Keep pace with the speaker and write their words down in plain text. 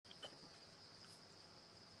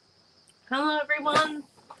Hello, everyone.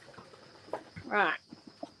 Right.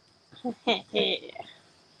 Am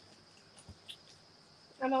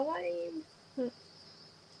I lame? There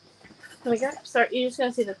we go. Sorry, you're just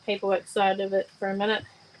going to see the paperwork side of it for a minute.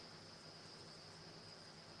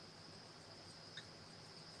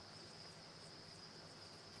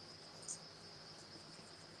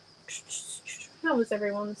 How was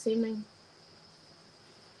everyone this evening?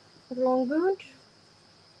 Everyone good?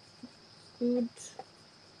 Good. Just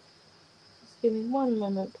give me one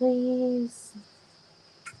moment, please.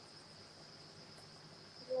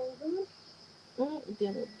 Everyone good? Oh,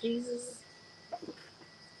 dear Lord Jesus.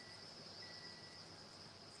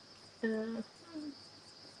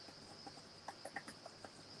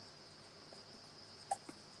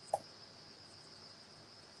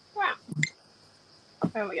 Wow.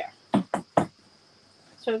 There we go.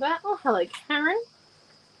 So that. Oh, hello, Karen.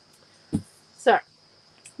 So,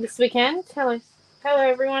 this weekend, hello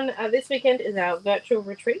everyone. This weekend is our virtual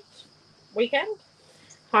retreat weekend.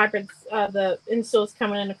 Hybrids, the in-store's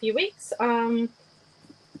coming in a few weeks.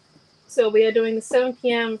 So we are doing the 7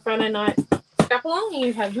 p.m. Friday night scrap along.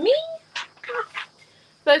 You have me.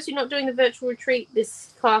 Those who are not doing the virtual retreat,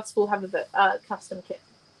 this class will have a custom kit,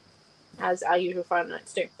 as our usual Friday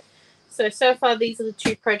nights do. So far, these are the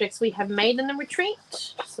two projects we have made in the retreat.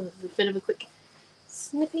 Just a bit of a quick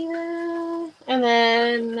snippy there. And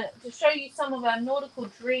then to show you some of our Nautical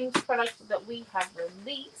Dreams products that we have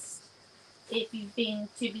released. If you've been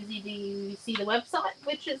too busy to see the website,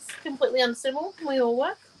 which is completely understandable, we all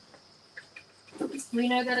work. We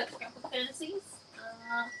know that at Scrapbook Fantasies.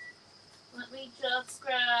 Let me just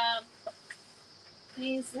grab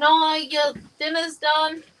these. No, your dinner's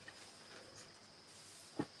done.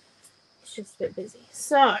 It's just a bit busy.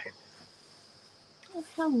 So,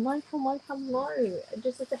 hello.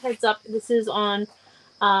 Just as a heads up, this is on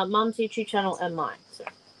Mum's YouTube channel and mine.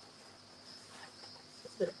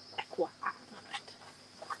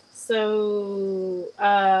 So,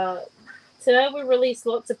 today we released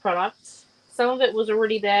lots of products. Some of it was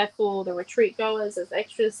already there for the retreat goers as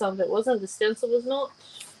extras. Some of it wasn't. The stencil was not.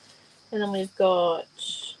 And then we've got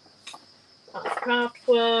craft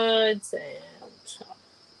words and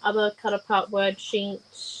other cut apart word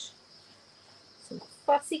sheets. Some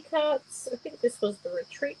fussy cuts. I think this was the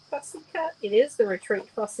retreat fussy cut. It is the retreat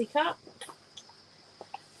fussy cut.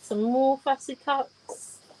 Some more fussy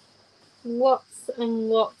cuts. Lots and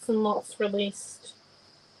lots released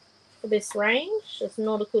for this range. It's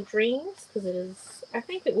Nautical Dreams, because it is, I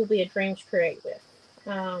think it will be a dream to create with.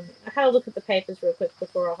 I had a look at the papers real quick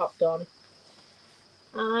before I hopped on.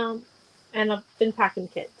 And I've been packing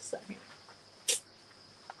kits, so.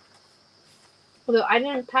 Although I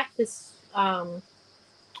didn't pack this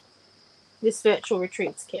this virtual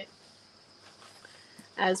retreats kit,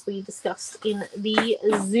 as we discussed in the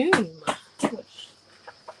Zoom, which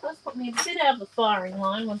does put me a bit out of the firing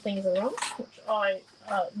line when things are wrong, which I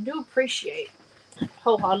do appreciate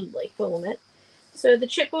wholeheartedly, will admit. So the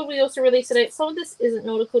chipboard we also released today. Some of this isn't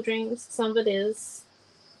Nautical Dreams, some of it is.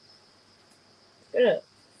 Got a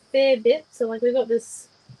fair bit. So like we've got this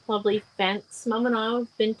lovely fence. Mum and I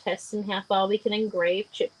have been testing how far we can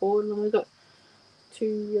engrave chipboard, and we've got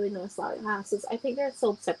two really nice lighthouses. I think they're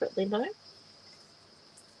sold separately though.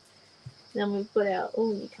 Then we've got our,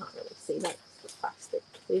 oh, you can't really see that, it's plastic.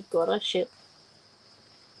 We've got our ship.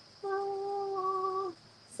 So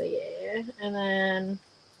yeah, and then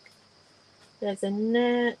there's a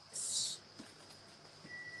net.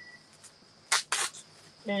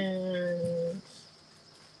 And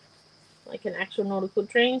like an actual Nautical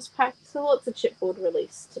Dreams pack. So lots of chipboard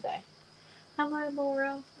released today. Hello,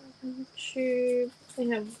 Laura. YouTube. We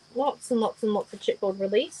have lots and lots of chipboard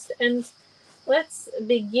released. And let's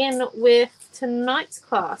begin with tonight's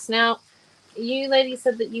class. Now, you ladies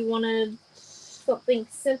said that you wanted something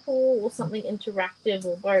simple or something interactive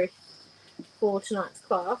or both for tonight's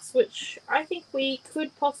class, which I think we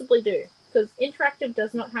could possibly do. Because interactive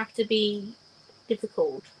does not have to be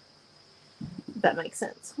difficult. If that makes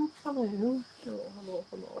sense. Oh, hello.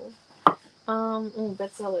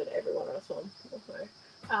 That's hello to everyone else. Also,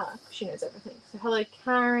 she knows everything. So hello,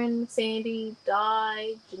 Karen, Sandy,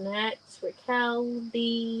 Di, Jeanette, Raquel,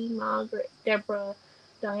 Dee, Margaret, Deborah,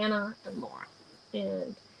 Diana, and Laura,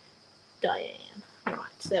 and Diane.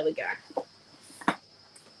 Right, there we go.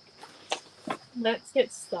 Let's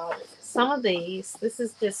get started. Some of these, this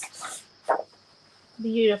is just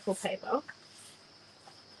beautiful paper.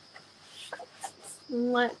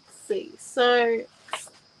 Let's see. So,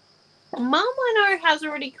 Mum, I know, has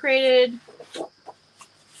already created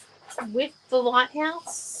with the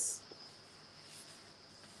lighthouse.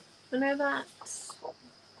 I know that. I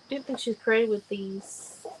don't think she's created with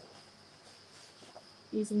these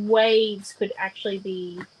these waves could actually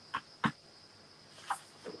be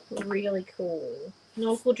really cool.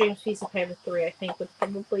 Nautical Dreams piece of paper 3, I think, would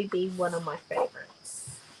probably be one of my favorites.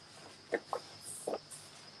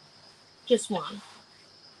 Just one.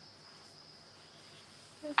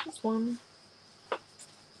 Just one.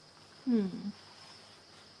 And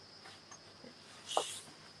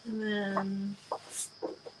then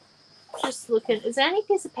just looking. Is there any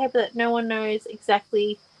piece of paper that no one knows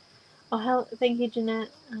exactly? Oh, hello. Thank you, Jeanette.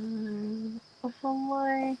 Oh,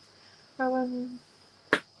 hello.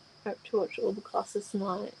 Hope to watch all the classes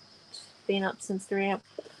tonight. Been up since 3 a.m.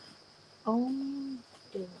 Oh,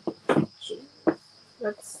 gee.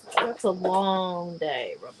 That's a long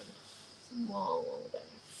day, Robin. Long day.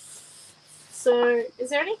 So, is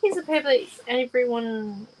there any piece of paper that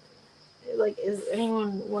everyone, like, is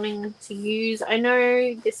anyone wanting to use? I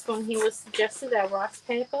know this one here was suggested, our rice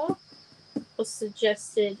paper was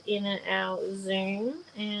suggested in our Zoom,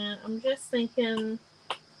 and I'm just thinking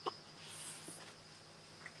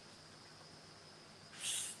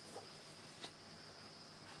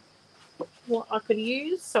what I could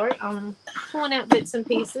use. Sorry, I'm pulling out bits and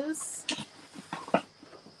pieces.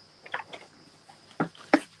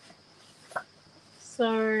 So,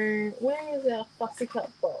 where is our fussy cut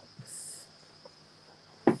box?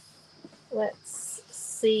 Let's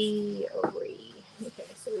see. Okay,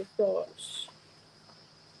 so we've got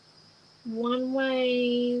one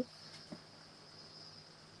wave.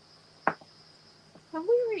 Have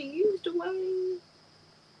we already used a wave?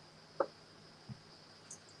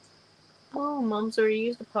 Oh, Mum's already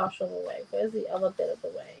used a partial of the wave. Where's the other bit of the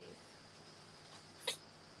wave?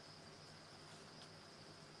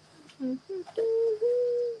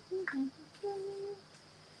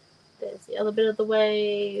 There's the other bit of the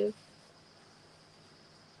wave.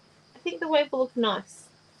 I think the wave will look nice.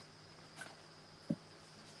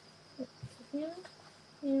 Yeah.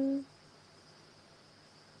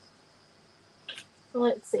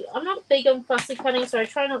 Let's see. I'm not big on fussy cutting, so I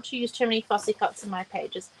try not to use too many fussy cuts in my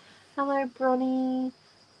pages. Hello, Bronnie.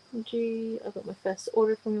 I got my first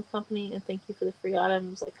order from your company, and thank you for the free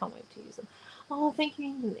items. I can't wait to use them. Oh, thank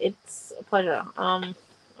you. It's a pleasure.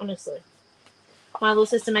 Honestly. My little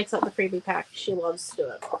sister makes up the freebie pack. She loves to do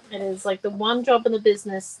it. It is like the one job in the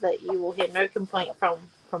business that you will hear no complaint from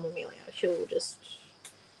Amelia. She'll just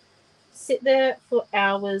sit there for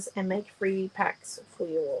hours and make freebie packs for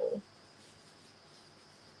you all.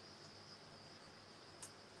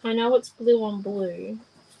 I know it's blue on blue.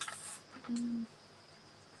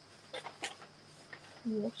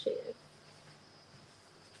 Wash it.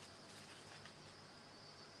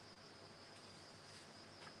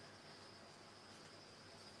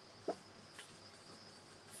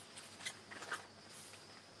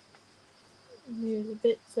 Here's the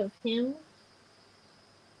bits of him.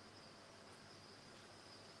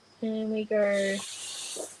 And we go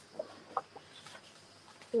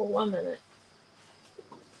for 1 minute.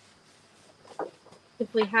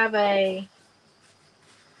 If we have a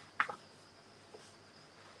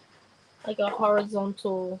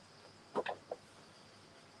horizontal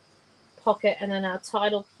pocket and then our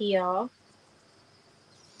title here,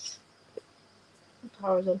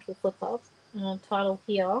 horizontal flip up, and our title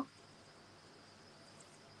here,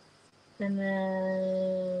 and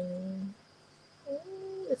then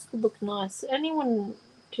this could look nice. Anyone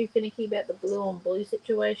too finicky about the blue on blue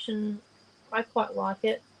situation? I quite like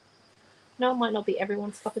it. No, it might not be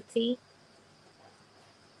everyone's cup of tea,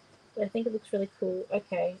 but I think it looks really cool.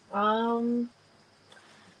 Okay, I'm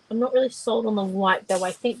not really sold on the white though.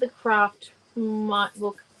 I think the craft might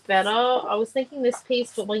look better. I was thinking this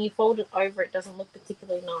piece, but when you fold it over, it doesn't look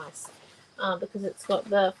particularly nice because it's got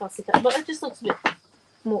the fussy cut. But it just looks a bit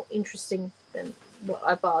more interesting than what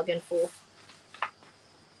I bargained for.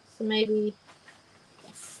 So maybe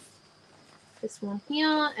this one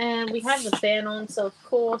here, and we have the fan on, so of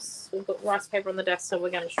course we've got rice paper on the desk, so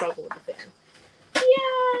we're going to struggle with the fan.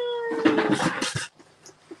 Yay!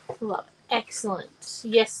 Love it. Excellent.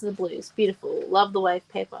 Yes, the blues. Beautiful. Love the wave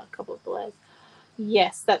paper. A couple of the layers.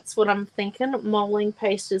 Yes, that's what I'm thinking. Modeling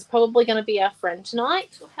paste is probably going to be our friend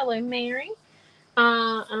tonight. Hello, Mary.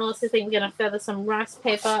 And I also think we're going to feather some rice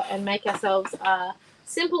paper and make ourselves a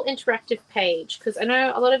simple interactive page, because I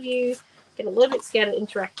know a lot of you get a little bit scared of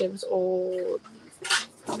interactives, or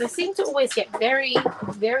they seem to always get very,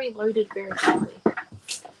 very loaded very quickly.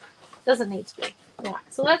 Doesn't need to be. Right,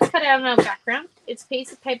 so let's cut out our background. It's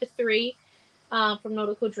piece of paper 3 from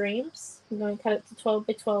Nautical Dreams. I'm going to cut it to 12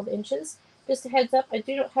 by 12 inches. Just a heads up, I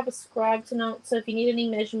do not have a scribe tonight, so if you need any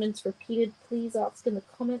measurements repeated, please ask in the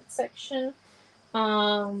comment section.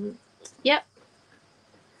 Yep.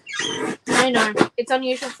 I know it's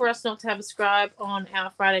unusual for us not to have a scribe on our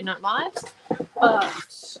Friday night lives,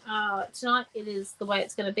 but tonight it is the way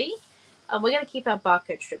it's going to be. We're going to keep our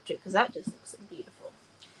barcode strip too because that just looks beautiful.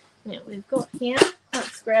 Now we've got here.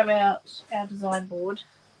 Let's grab out our design board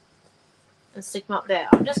and stick them up there.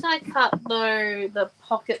 I'm just going to cut though the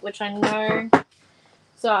pocket, which I know.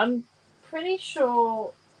 So I'm pretty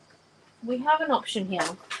sure we have an option here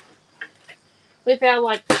with our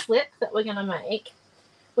like flip that we're going to make.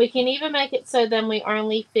 We can even make it so then we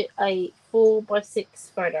only fit a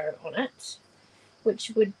 4x6 photo on it,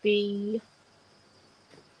 which would be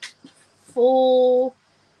 4.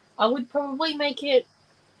 I would probably make it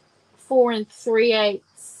 4 3/8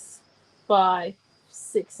 by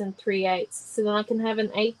 6 3/8, so then I can have an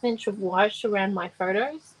 1/8 inch of white around my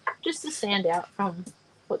photos, just to stand out from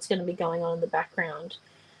what's going to be going on in the background.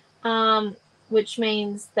 Which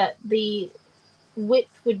means that the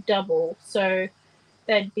width would double, so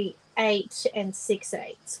that'd be 8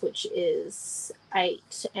 6/8, which is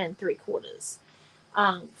 8 3/4.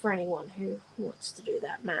 For anyone who wants to do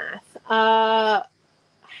that math.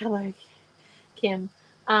 Hello, Kim.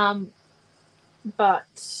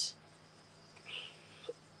 But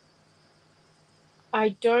I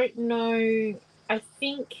don't know. I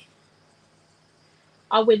think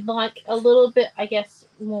I would like a little bit, I guess,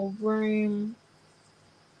 more room.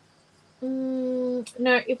 No,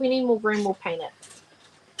 if we need more room, we'll paint it.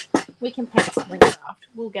 We can paint something craft.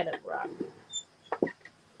 We'll get it right.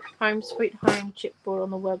 Home Sweet Home chipboard on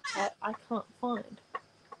the website. I can't find.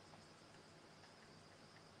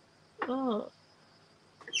 Oh.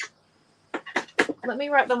 Let me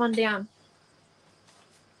write that one down.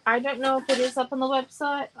 I don't know if it is up on the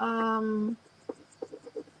website.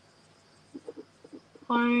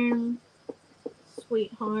 Home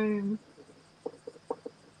Sweet Home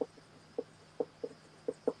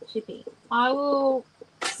Chippy. I will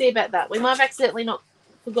see about that. We might have accidentally not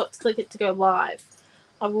forgot to click it to go live.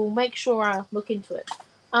 I will make sure I look into it.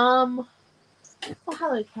 Oh,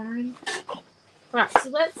 hello, Karen. Right, so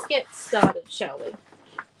let's get started, shall we?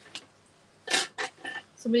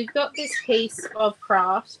 So we've got this piece of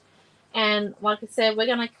craft, and like I said, we're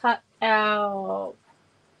going to cut our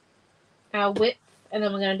width, and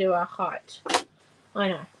then we're going to do our height. I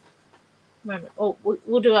know. Moment. Oh,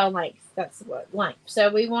 we'll do our length. That's the word, length.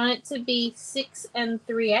 So we want it to be 6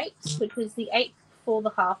 3/8, which is the 8th for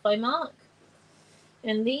the halfway mark.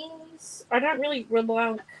 And these, I don't really rely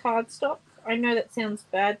on cardstock. I know that sounds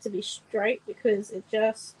bad to be straight because it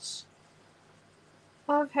just...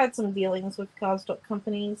 I've had some dealings with cardstock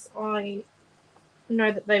companies. I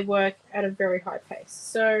know that they work at a very high pace.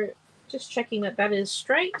 So just checking that that is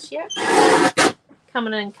straight. Yeah.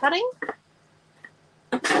 Coming in and cutting.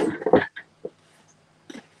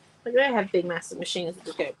 Like, they have big, massive machines that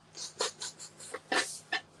just go...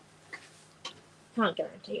 Can't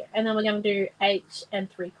guarantee it. And then we're going to do 8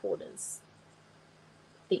 3/4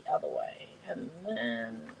 the other way. And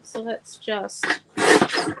then, so let's just...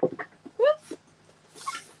 Whoop.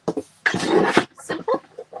 Simple.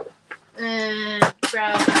 And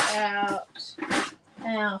grab out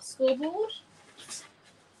our scoreboard.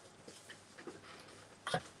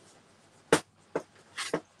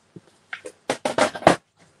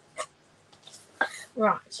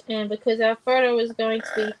 Right, and because our photo is going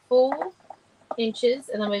to be 4 inches,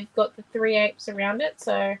 and then we've got the 3/8 around it,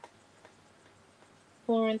 so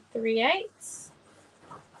 4 3/8.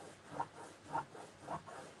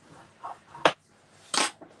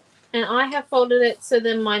 And I have folded it so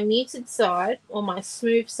then my muted side, or my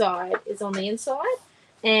smooth side, is on the inside,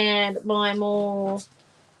 and my more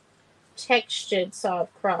textured side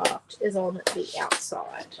of craft is on the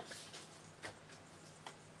outside.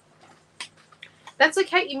 That's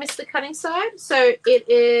okay, you missed the cutting side. So it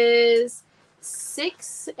is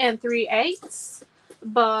 6 3/8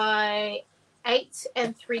 by 8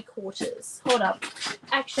 3/4. Hold up.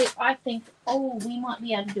 Actually, I think, we might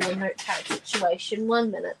be able to do a notepad situation.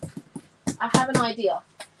 1 minute. I have an idea.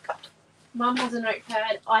 Mum has a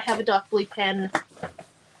notepad. I have a dark blue pen.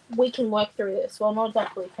 We can work through this. Well, not a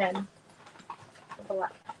dark blue pen.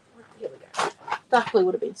 Black. Here we go. Dark blue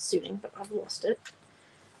would have been suiting, but I've lost it.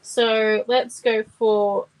 So let's go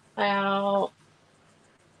for our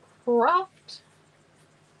craft.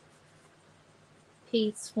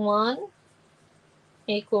 Piece 1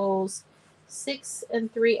 equals 6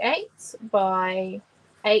 3/8 by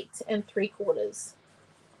 8 3/4.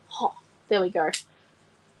 Oh, there we go.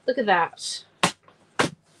 Look at that.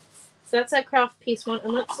 So that's our craft piece 1.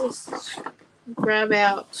 And let's just grab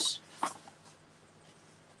out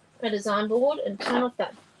a design board and turn off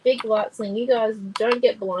that big light so you guys don't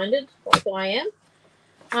get blinded like I am.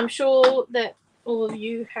 I'm sure that all of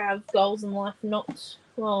you have goals in life, not,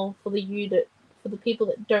 well, for the people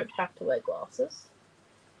that don't have to wear glasses.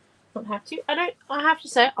 Not have to. I have to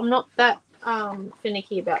say, I'm not that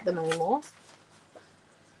finicky about them anymore.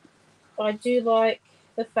 I do like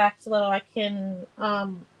the fact that I can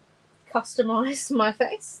customize my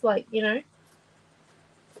face. Like, you know,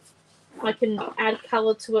 I can add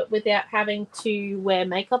color to it without having to wear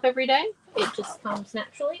makeup every day. It just comes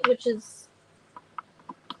naturally, which is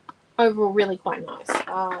overall really quite nice.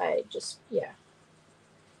 Yeah.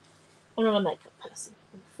 I'm not a makeup person.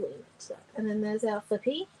 I'm fully into that. And then there's our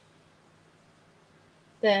flippy.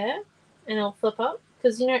 There. And I'll flip up.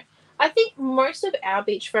 Because, you know, I think most of our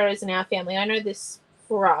beach photos in our family, I know this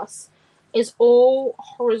for us, is all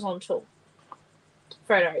horizontal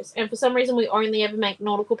photos. And for some reason, we only ever make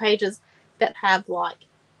nautical pages that have, like,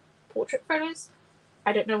 portrait photos.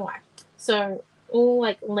 I don't know why. So, all,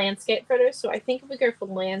 like, landscape photos. So, I think if we go for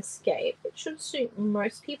landscape, it should suit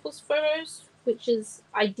most people's photos, which is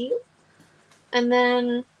ideal. And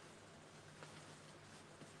then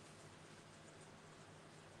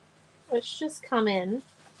let's just come in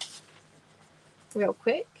real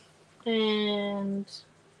quick. And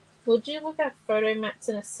we'll do look at photo mats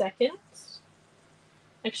in a second.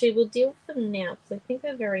 Actually, we'll deal with them now because I think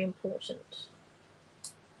they're very important.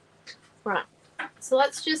 Right. So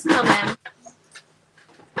let's just come in.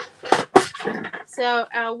 So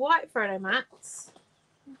our white photo mats.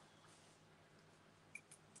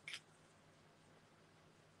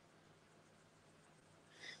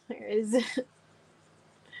 Where is it?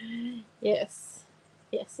 Yes.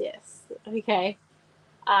 Okay.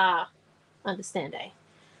 Understand, eh?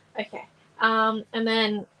 Okay. And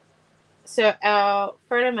then so our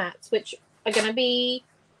photo mats, which are going to be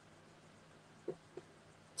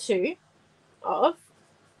 2 of.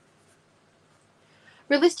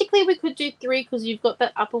 Realistically, we could do 3 because you've got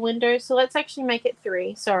that upper window. So let's actually make it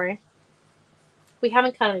 3. Sorry. We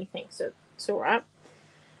haven't cut anything, so it's all right.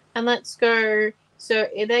 And let's go. So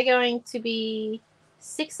they're going to be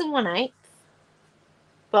 6 1/8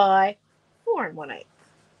 by 4 1/8.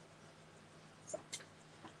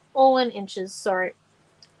 All in inches. Sorry.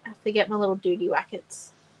 I have to get my little doody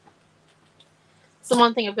wackets. It's the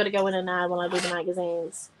one thing I've got to go in and add when I do the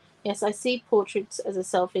magazines. Yes, I see portraits as a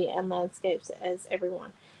selfie and landscapes as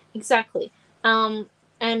everyone. Exactly. And,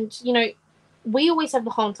 you know, we always have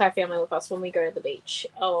the whole entire family with us when we go to the beach,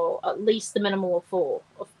 or at least the minimal of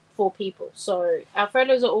 4 people. So our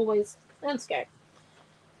photos are always landscape.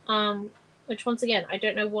 Which, once again, I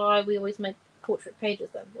don't know why we always make portrait pages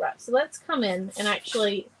then. Right, so let's come in and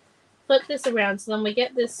actually flip this around so then we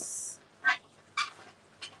get this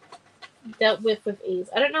dealt with ease.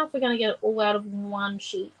 I don't know if we're going to get it all out of one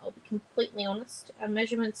sheet. I'll be completely honest. Our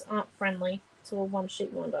measurements aren't friendly to a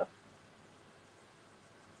one-sheet wonder.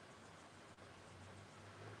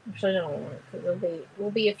 Actually, I don't want it because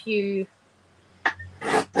we'll be a few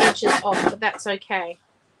inches off, but that's okay.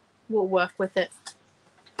 We'll work with it.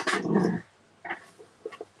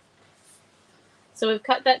 So we've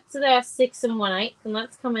cut that to our 6 1/8, and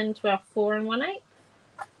let's come into our 4 1/8.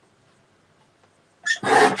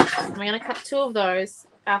 We're going to cut 2 of those.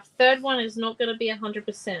 Our third one is not going to be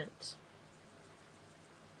 100%.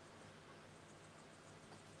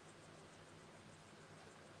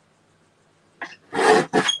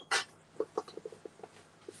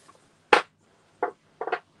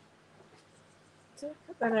 Did I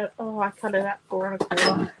cut that out? Oh, I cut it at 4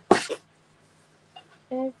 1/4.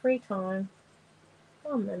 Every time.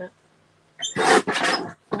 1 minute.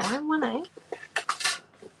 4 1/8.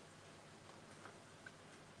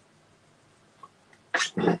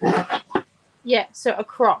 Yeah, so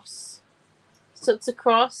across. So it's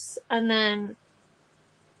across and then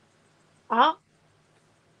up.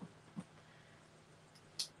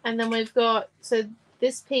 And then we've got, so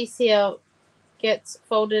this piece here gets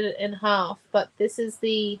folded in half, but this is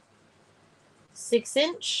the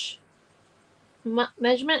 6-inch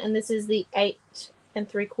measurement, and this is the 8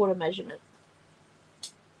 3/4 measurement.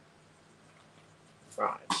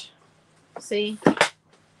 Right. See?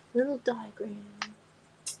 Little diagram.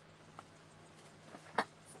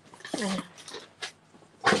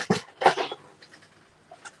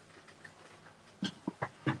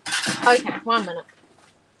 Okay, 1 minute.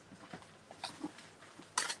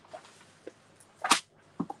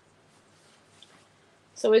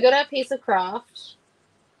 So we got our piece of craft.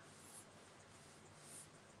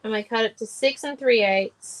 And I cut it to 6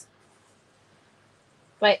 3/8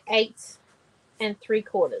 by 8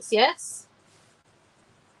 3/4. Yes?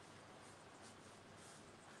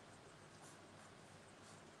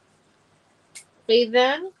 We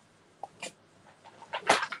then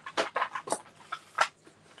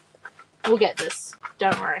We'll get this.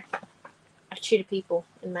 Don't worry. I cheated people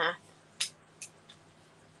in math.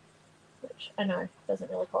 Which I know doesn't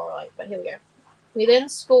really correlate, but here we go. We then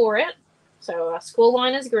score it. So our score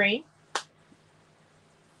line is green.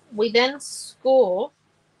 We then score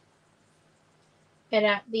it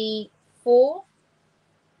at the 4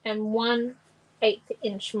 1/8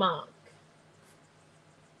 inch mark.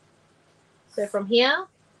 So from here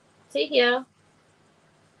to here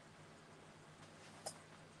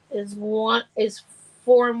is 4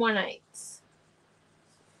 1/8.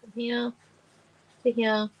 From here to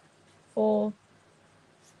here, 4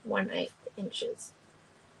 1/8 inches.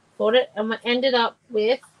 Fold it, and we ended up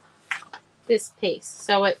with this piece.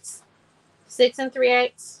 So it's 6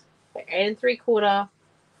 3/8 by 8 3/4,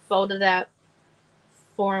 folded at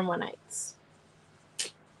 4 1/8.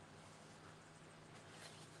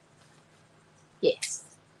 Yes.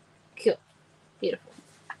 Cool. Beautiful.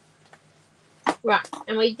 Right,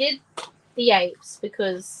 and we did the apes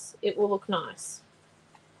because it will look nice.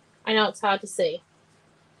 I know it's hard to see.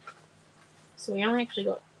 So we only actually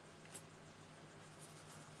got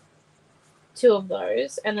 2 of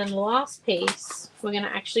those. And then the last piece, we're going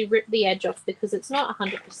to actually rip the edge off because it's not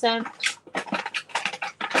 100%.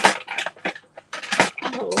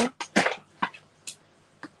 Oh.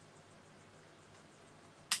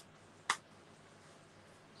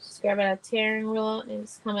 Just grab our tearing ruler and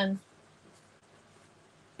just come and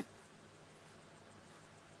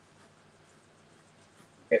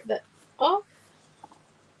rip that off.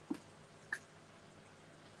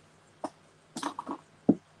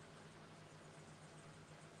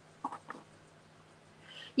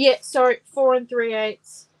 Yeah, sorry, 4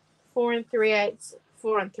 3/8, 4 3/8,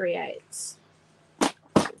 4 3/8.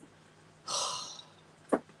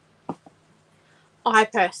 I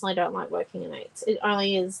personally don't like working in 8s. It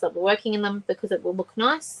only is that we're working in them because it will look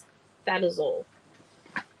nice. That is all.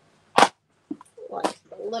 Like,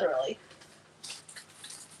 literally.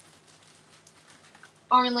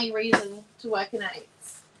 Only reason to work in 8s.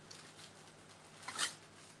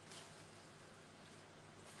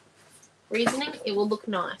 Reasoning, it will look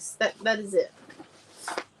nice. That is it.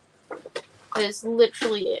 That is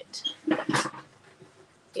literally it.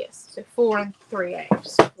 Yes, so 4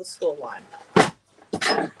 3/8, the score line.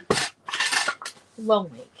 Long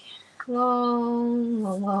week. Long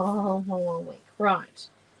week. Right.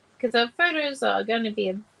 Because our photos are going to be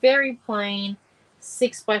a very plain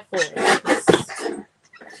 6x4.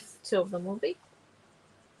 2 of them will be.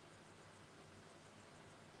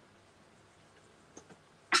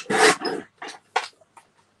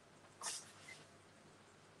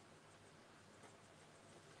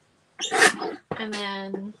 And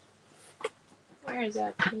then, where is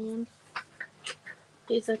that can?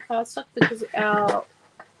 Is a cardstock because our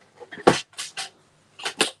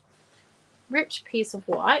ripped piece of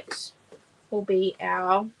white will be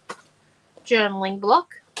our journaling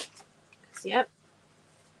block. Yep,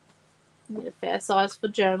 need a fair size for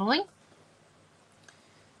journaling.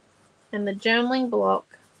 And the journaling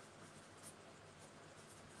block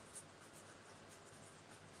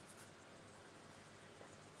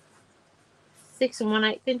is 6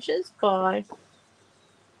 1/8 inches by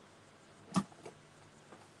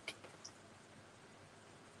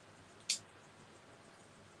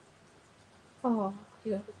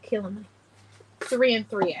you're killing me. 3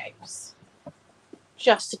 3/8.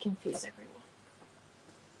 Just to confuse everyone.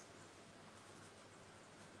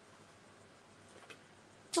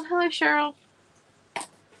 Well, hello, Cheryl.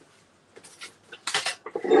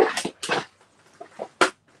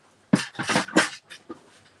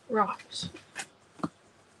 Right.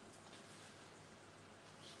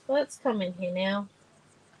 Let's come in here now.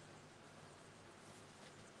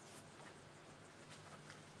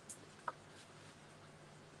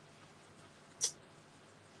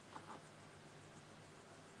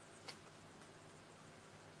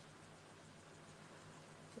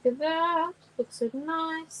 Look at that. Looks so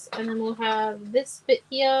nice. And then we'll have this bit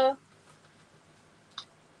here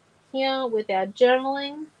with our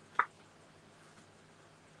journaling.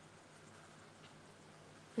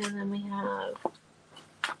 And then we have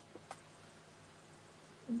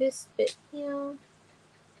this bit here.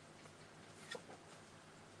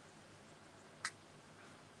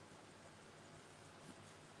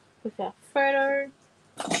 With our photo.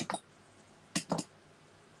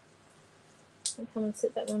 I'll come and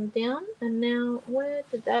set that one down. And now, where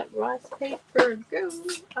did that rice paper go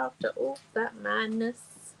after all that madness?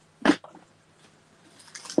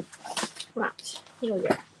 Right, here we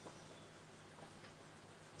go.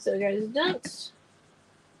 So it goes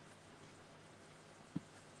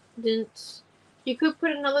didn't. You could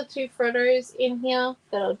put another 2 photos in here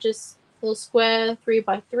that'll just little square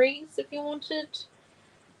 3x3s if you wanted.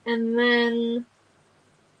 And then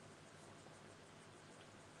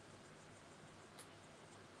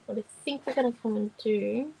what I think we're going to come and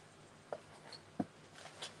do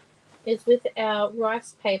is with our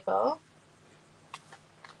rice paper,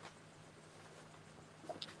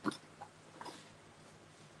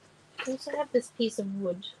 I also have this piece of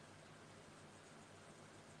wood.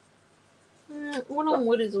 Wood on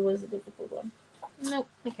wood is always a difficult one. Nope.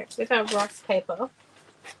 Okay, with our rice paper.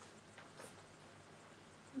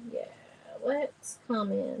 Yeah, let's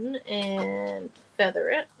come in and feather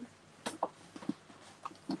it.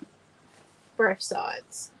 Both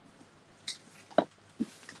sides.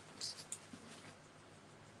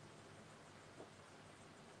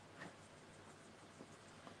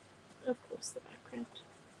 Of course, the background.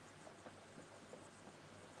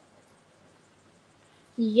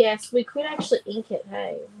 Yes, we could actually ink it,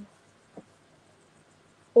 hey.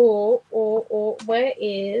 Or, where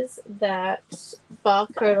is that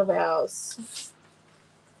barcode of ours?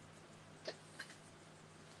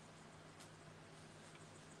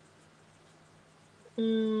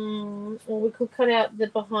 Or we could cut out the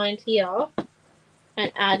behind here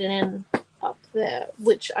and add it in up there,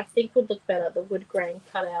 which I think would look better. The wood grain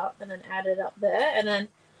cut out and then add it up there, and then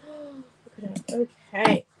look at it.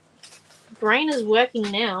 Okay, brain is working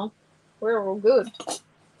now. We're all good.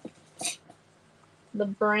 The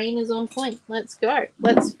brain is on point. Let's go.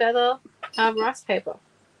 Let's feather our rice paper.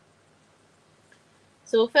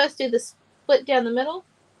 So we'll first do the split down the middle.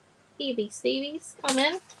 Stevie Stevies, come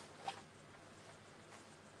in.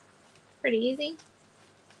 Pretty easy.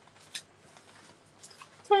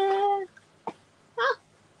 Ta-da. Ah.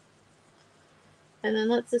 And then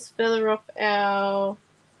let's just feather off our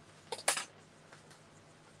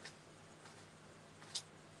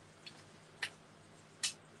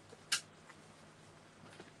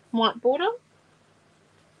white border.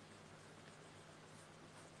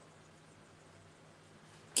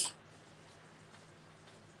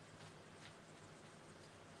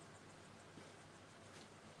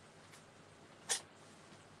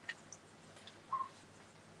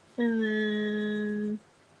 And then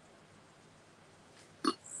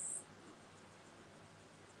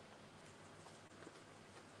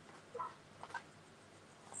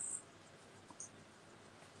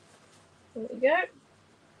there we go.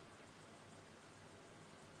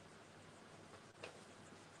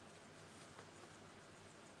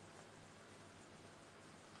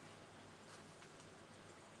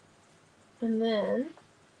 And then,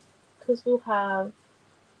 because we'll have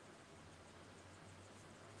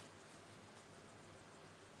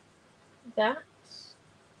that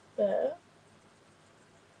there.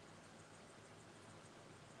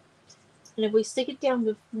 And if we stick it down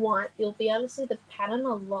with white, you'll be able to see the pattern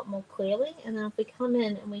a lot more clearly. And then if we come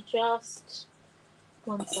in and we just,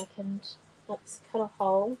 1 second, let's cut a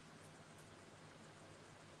hole.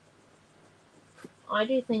 I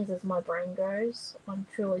do things as my brain goes. I'm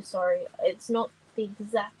truly sorry. It's not the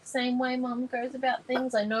exact same way Mum goes about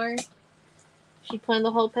things. I know she planned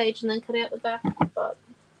the whole page and then cut out the back, but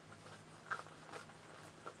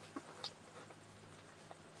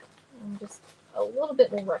I'm just a little bit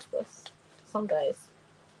more reckless some days.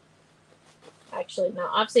 Actually, no,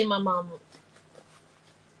 I've seen my mum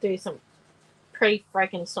do some pretty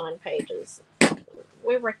Frankenstein pages.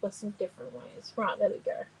 We're reckless in different ways. Right, there we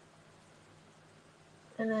go.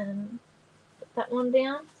 And then put that one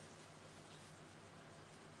down.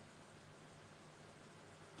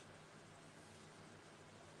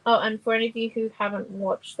 Oh, and for any of you who haven't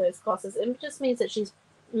watched those classes, it just means that she's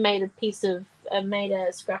made a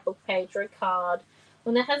scrapbook page or a card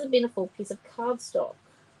when there hasn't been a full piece of cardstock.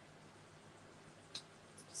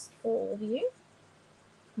 Just for all of you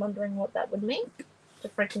wondering what that would mean. The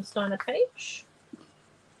Frankensteiner page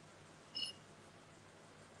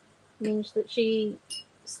means that she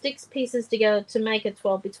sticks pieces together to make a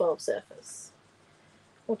 12x12 surface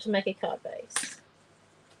or to make a card base.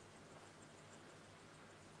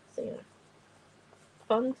 So, you know,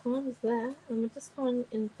 fun times there. And we're just going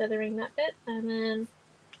in feathering that bit, and then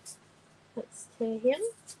let's tear him.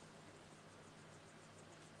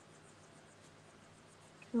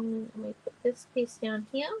 Come in and we put this piece down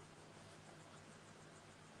here.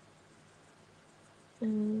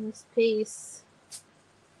 And this piece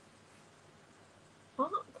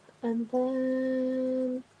up, and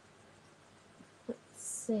then let's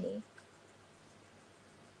see.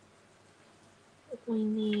 What we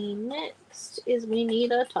need next is we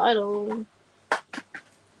need a title.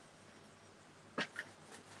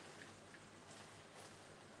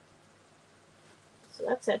 So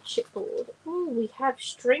that's our chipboard. Ooh, we have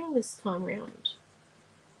string this time around.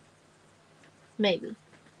 Maybe.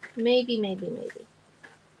 Maybe.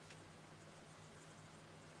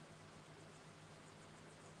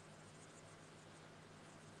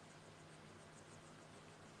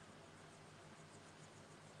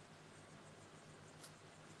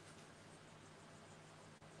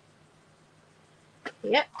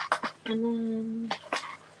 Yep. And then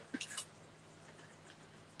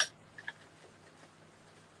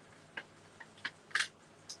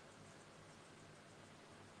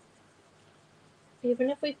even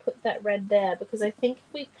if we put that red there, because I think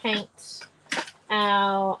if we paint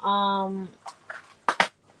our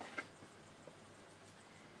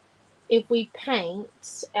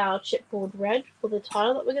chipboard red for the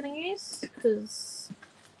tile that we're going to use, because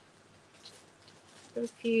there are a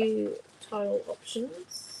few tile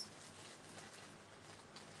options.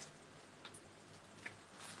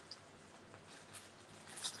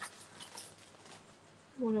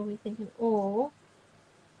 What are we thinking? Or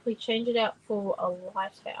we change it out for a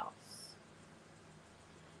lighthouse.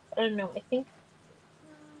 I don't know. I think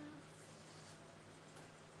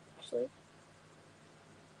actually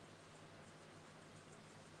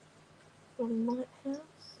for a lighthouse,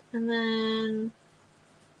 and then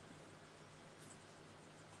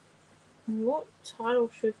what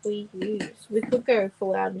title should we use? We could go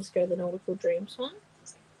full out and just go the Nautical Dreams one.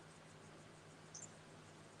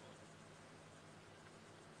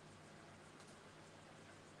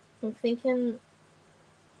 I'm thinking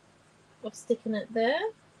of sticking it there.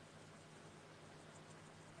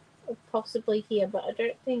 Or possibly here, but I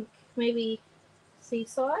don't think maybe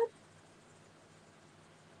seaside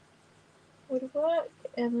would work.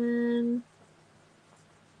 And then,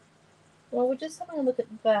 well, we're just having a look at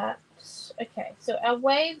that. Okay, so our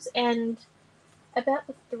waves end about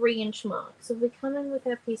the 3-inch mark. So we come in with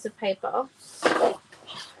our piece of paper,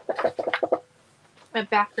 a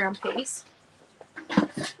background piece.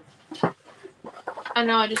 I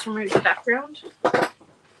know I just removed the background. So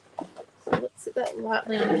let's sit that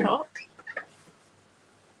lightly on top.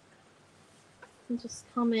 And just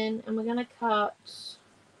come in, and we're going to cut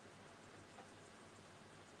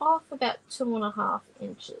off about 2.5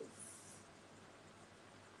 inches.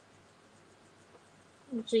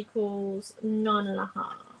 Which equals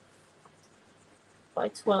 9.5 by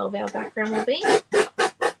 12 our background will be.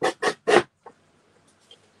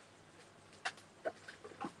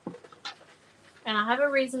 And I have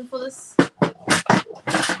a reason for this.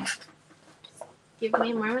 Give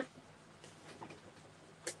me a moment.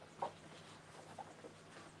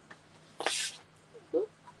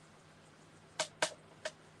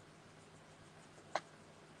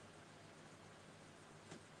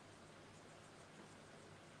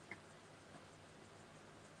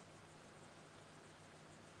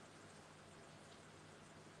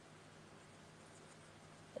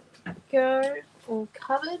 Go all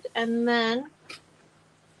covered, and then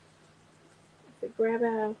if we grab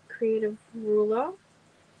our creative ruler,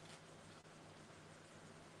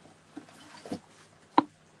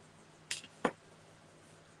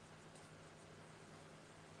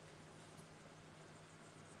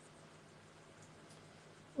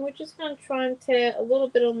 we're just going to try and tear a little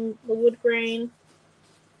bit on the wood grain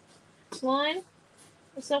line.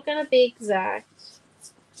 It's not going to be exact.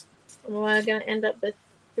 We're going to end up with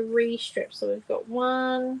 3 strips. So we've got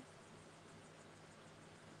 1,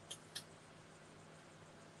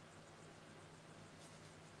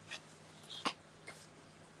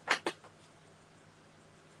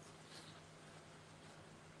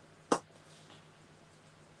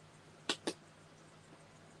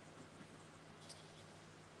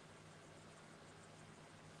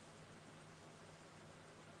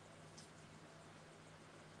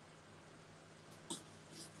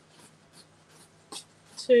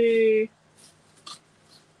 2,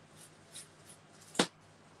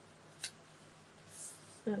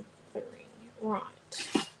 and 3. Right.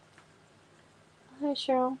 Hi,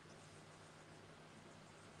 Cheryl.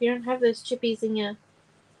 You don't have those chippies in your...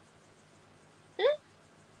 Huh?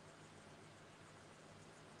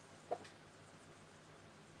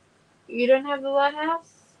 You don't have the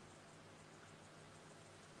lighthouse?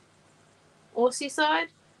 Or seaside?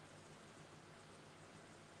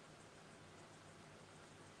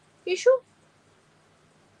 You sure?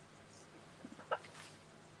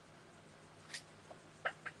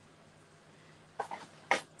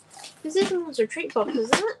 This isn't a retreat box,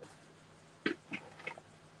 isn't it?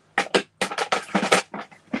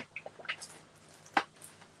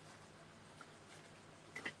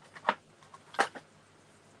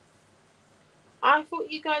 I thought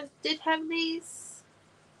you guys did have these.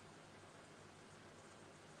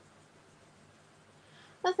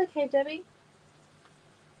 That's okay, Debbie.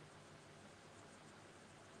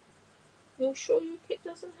 You're sure your kit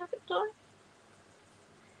doesn't have it die?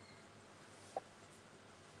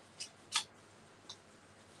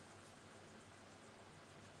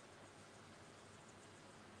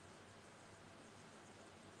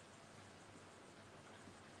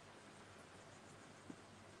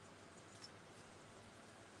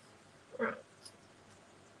 Right.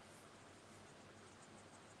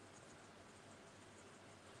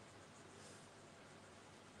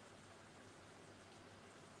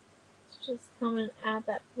 Let's just come and add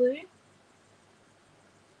that blue.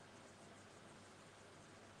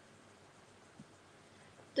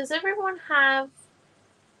 Does everyone have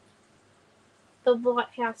the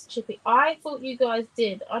lighthouse chippy? I thought you guys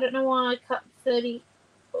did. I don't know why I cut 30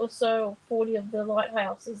 or so, or 40 of the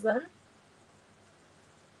lighthouses then.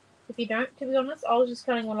 If you don't, to be honest, I was just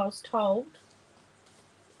cutting what I was told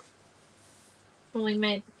when we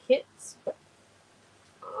made the kits, but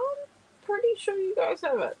I'm pretty sure you guys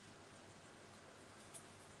have it.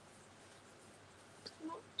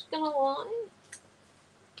 Not gonna lie.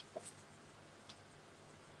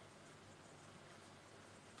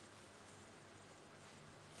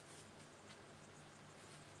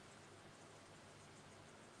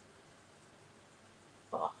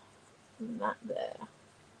 Oh, that there.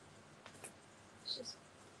 It's just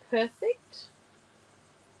perfect.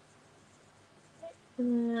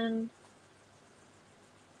 And then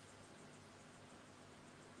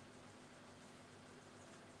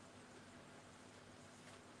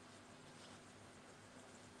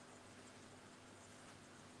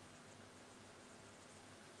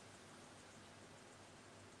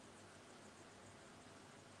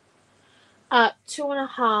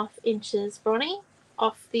 2.5 inches, Bronnie,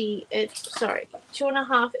 off the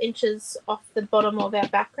 2.5 inches off the bottom of our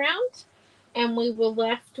background, and we were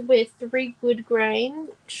left with 3 wood grain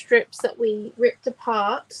strips that we ripped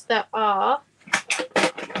apart that are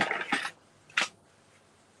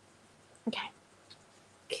okay.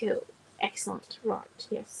 Cool, excellent, right?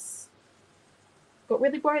 Yes, got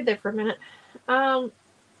really worried there for a minute.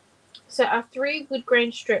 So our 3 wood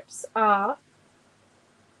grain strips are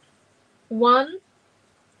 1.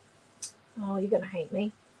 Oh, you're gonna hate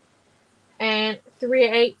me. And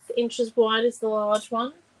 3/8 inches wide is the large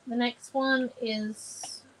one. The next one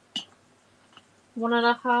is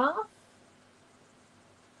 1.5.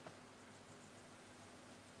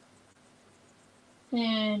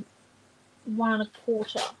 And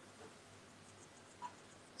 1.25.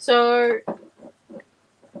 So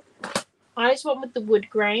I just went with the wood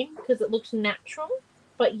grain because it looks natural.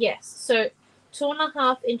 But yes, so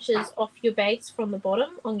 2.5 inches off your base from the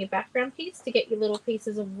bottom on your background piece to get your little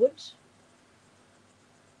pieces of wood.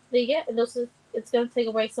 There you go. And also, it's going to take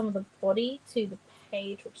away some of the body to the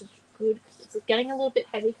page, which is good because it's getting a little bit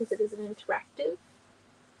heavy because it is an interactive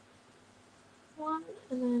one.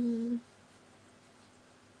 And then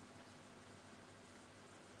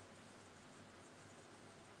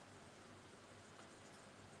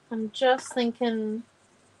I'm just thinking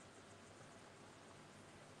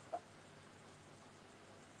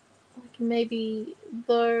like maybe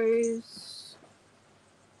those.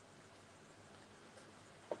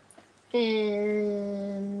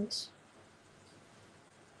 And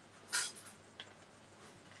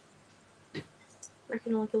I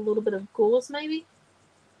reckon like a little bit of gauze maybe.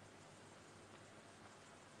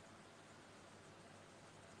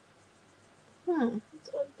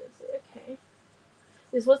 Okay.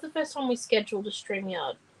 This was the first time we scheduled a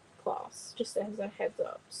StreamYard class, just as a heads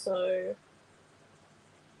up. So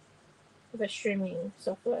with a streaming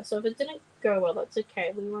software. So if it didn't go well, that's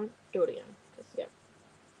okay. We won't do it again. Because yeah.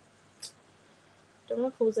 Don't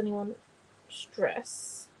want to cause anyone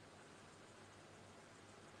stress.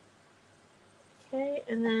 Okay,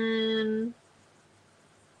 and then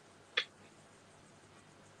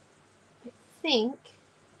I think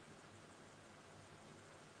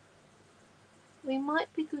we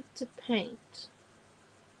might be good to paint.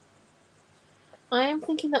 I am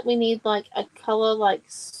thinking that we need like a color like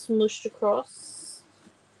smooshed across,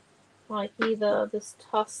 like either this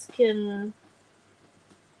Tuscan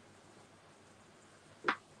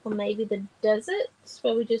or maybe the desert,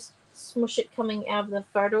 where we just smush it coming out of the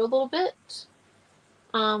photo a little bit.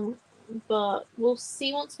 But we'll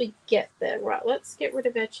see once we get there. Right, let's get rid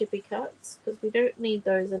of our chippy cuts because we don't need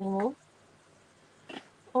those anymore.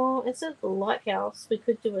 Oh, instead of the lighthouse, we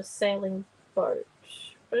could do a sailing boat,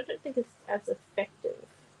 but I don't think it's as effective.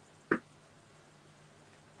 What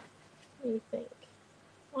do you think?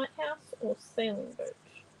 Lighthouse or sailing boat?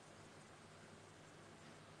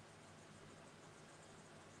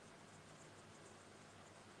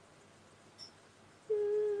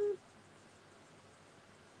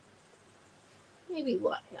 Maybe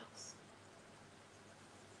lighthouse.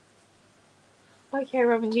 Okay,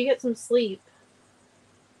 Robin, you get some sleep.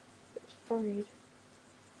 Worried.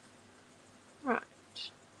 Right.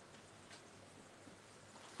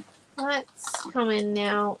 Let's come in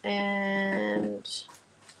now and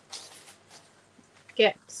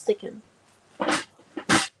get sticking /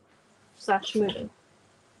 moving.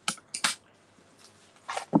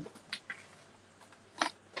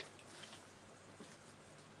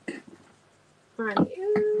 Rightio.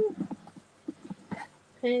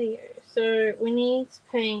 So we need to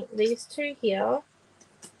paint these two here.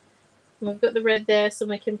 We've got the red there, so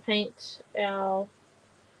we can paint our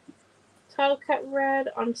tile cut red.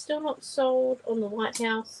 I'm still not sold on the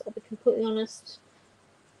lighthouse, I'll be completely honest.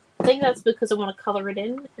 I think that's because I want to colour it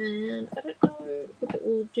in, and I don't know if it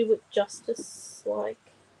will do it justice, like...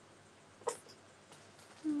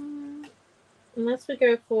 unless we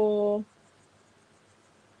go for...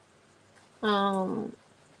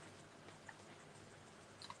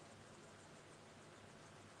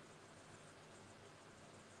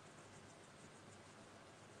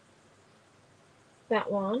 that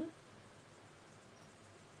one.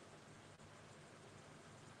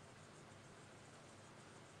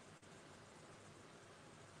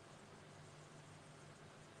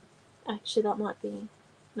 Actually, that might be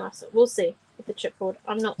nicer. We'll see with the chipboard.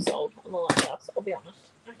 I'm not sold on the lighthouse, I'll be honest.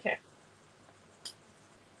 Okay.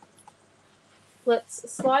 Let's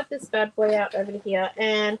slide this bad boy out over to here,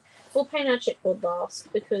 and we'll paint our chipboard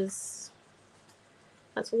last because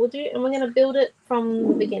that's what we'll do, and we're going to build it from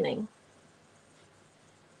the beginning.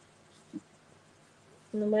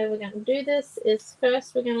 And the way we're going to do this is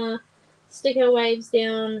first we're going to stick our waves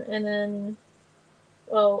down, and then,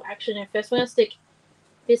 well, actually no, first we're going to stick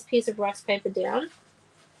this piece of rice paper down,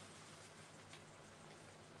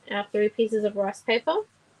 our 3 pieces of rice paper,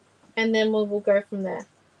 and then we'll go from there.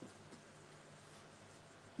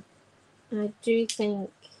 And I do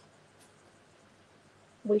think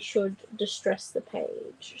we should distress the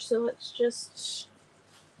page. So let's just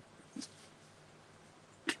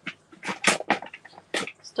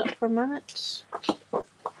stop for a moment. Oh,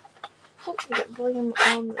 we got volume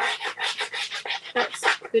on. That's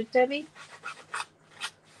good, Debbie.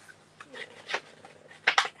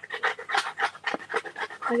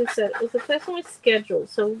 Like I said, it was the first one we scheduled,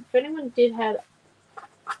 so if anyone did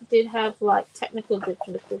have like technical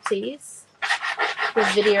difficulties with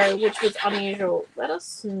video, which was unusual, let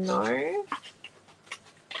us know,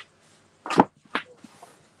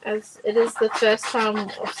 as it is the first time of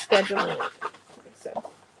scheduling it.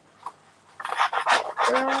 So,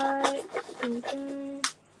 right, okay.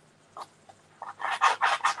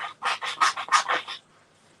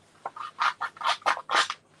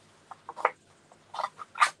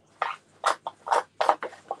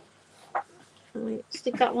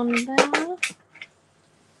 Stick that one there,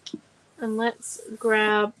 and let's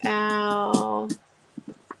grab our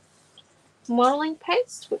modeling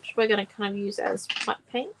paste, which we're going to kind of use as white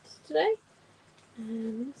paint today,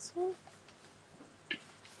 and this one.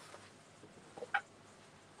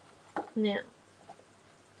 Now,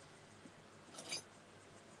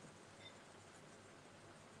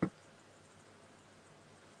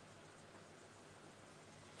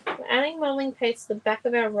 we're adding modeling paste to the back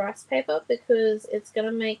of our rice paper because it's going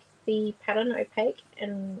to make the pattern opaque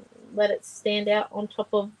and let it stand out on top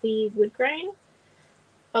of the wood grain.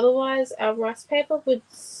 Otherwise, our rice paper would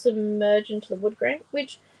submerge into the wood grain,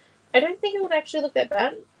 which I don't think it would actually look that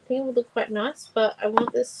bad. I think it would look quite nice, but I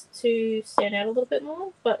want this to stand out a little bit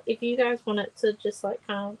more. But if you guys want it to just like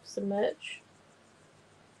kind of submerge,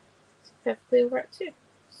 it's perfectly alright too.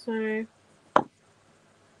 So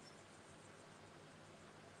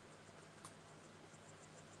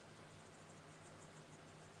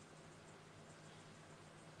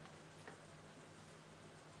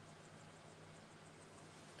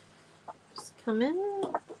just come in,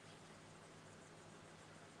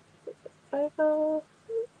 over.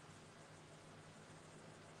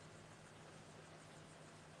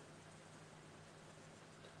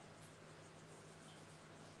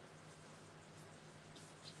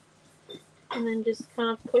 And then just kind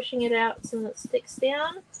of pushing it out so that it sticks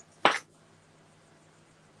down.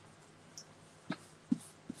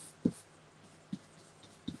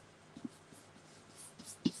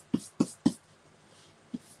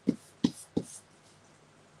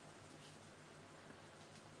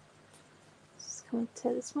 Just come to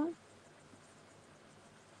this one.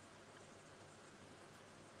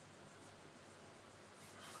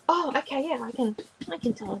 Oh, okay, yeah, I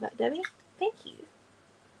can tell that, Debbie. Thank you.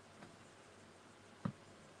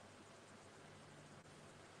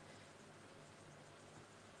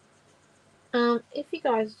 If you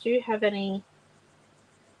guys do have any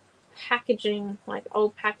packaging, like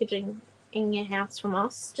old packaging in your house from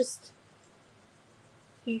us,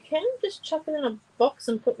 you can just chuck it in a box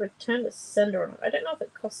and put return to sender on it. I don't know if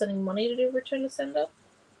it costs any money to do return to sender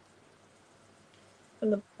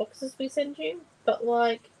from the boxes we send you, but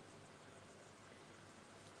like,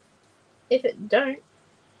 if it don't,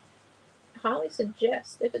 I highly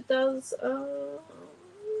suggest. If it does,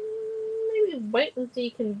 maybe wait until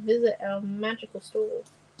you can visit our magical store.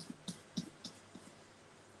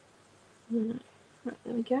 Right,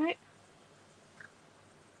 there we go.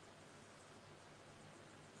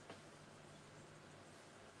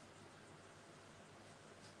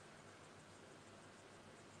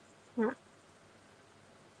 Right.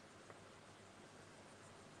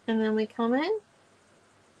 And then we come in.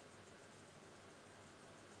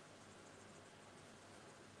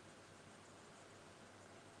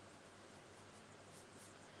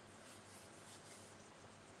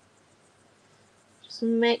 Just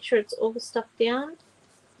make sure it's all stuck down.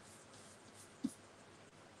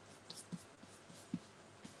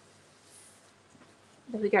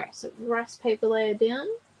 There we go. So rice paper layer down.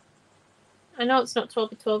 I know it's not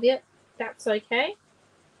 12 by 12 yet. That's okay.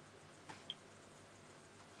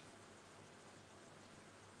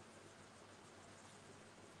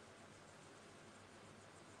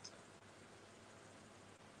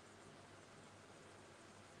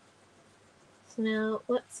 So now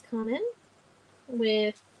let's come in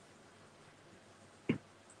with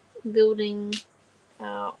building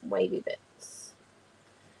our wavy bits.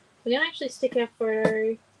 We're going to actually stick our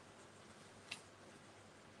photo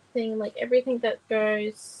thing, like everything that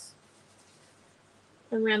goes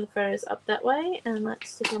around the photos up that way, and let's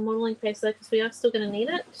stick our modeling paste there because we are still going to need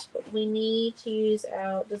it, but we need to use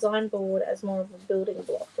our design board as more of a building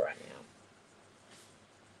block right now.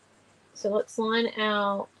 So let's line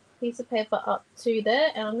our piece of paper up to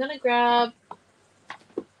there, and I'm going to grab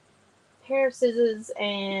a pair of scissors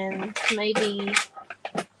and maybe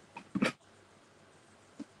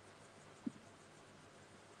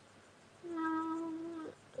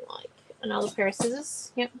like another pair of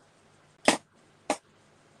scissors. Yep.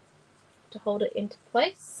 To hold it into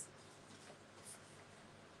place.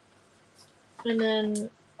 And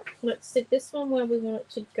then let's stick this one where we want it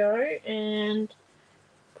to go and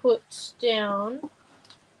put down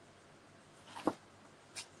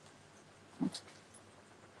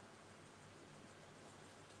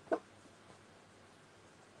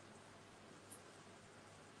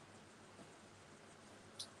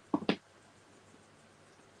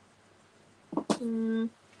I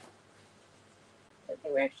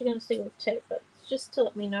think we're actually going to stick with tape, but just to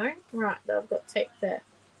let me know. Right, that I've got tape there.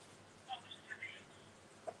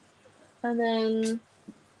 And then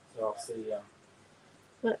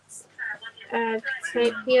let's add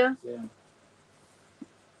tape here.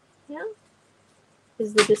 Yeah.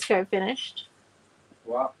 Is the disco finished?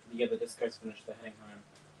 Well, yeah, the disco's finished. They're heading home.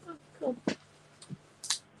 Oh, cool.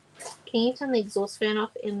 Can you turn the exhaust fan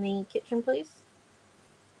off in the kitchen, please?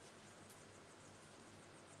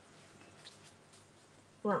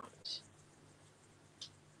 Right.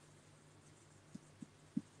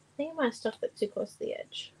 I think I might have stuffed it too close to the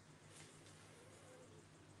edge.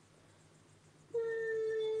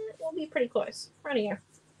 We'll be pretty close. Right here.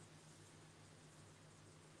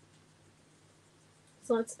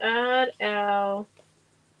 So let's add our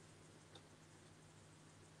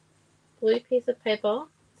blue piece of paper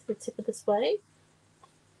to the tip of the spade.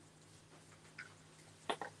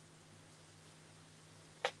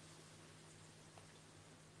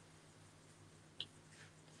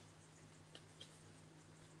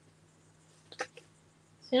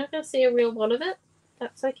 So you're not going to see a real lot of it.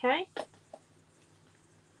 That's okay.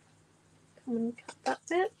 Come and cut that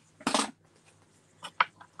bit.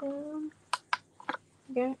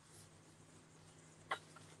 Okay.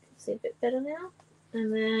 See a bit better now.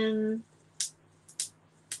 And then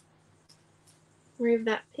remove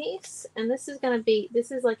that piece. And this is going to be,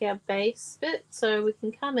 this is like our base bit. So we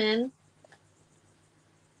can come in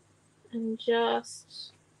and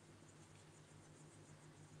just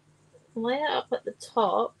layer up at the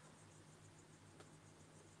top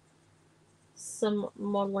some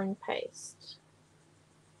modeling paste.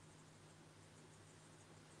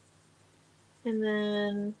 And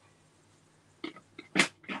then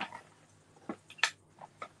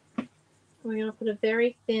we're going to put a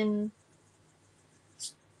very thin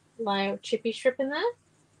layer of chippy strip in there.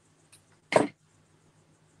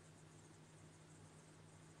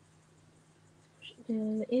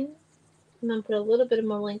 And then put a little bit of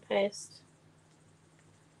modeling paste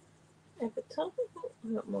at the top.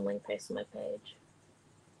 I've got modeling paste on my page.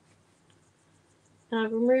 And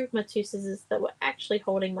I've removed my two scissors that were actually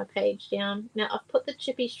holding my page down. Now I've put the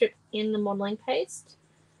chippy strip in the modeling paste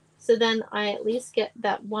So then I at least get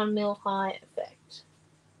that 1 mil high effect.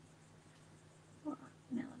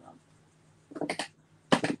 Now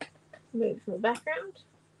Move from the background.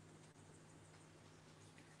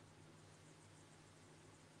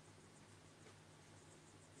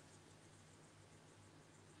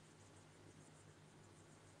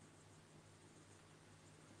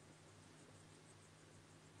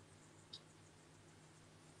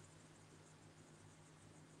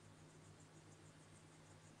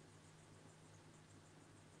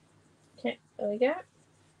 Okay, there we go.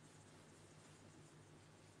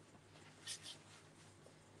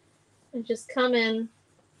 And just come in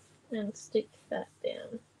and stick that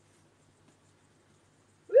down.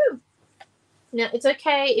 Woo! Now, it's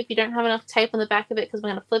okay if you don't have enough tape on the back of it because we're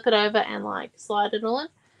going to flip it over and like slide it all in.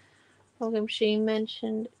 Welcome, she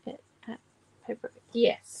mentioned it at paper.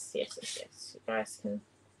 Yes. You guys can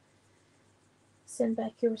send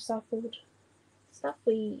back your recycled stuff.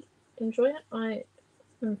 We enjoy it. I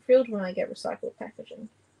am thrilled when I get recycled packaging.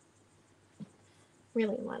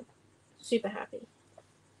 Really, like, super happy.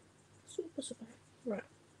 Super happy. Right.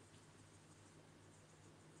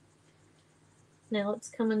 Now let's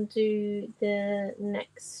come and do the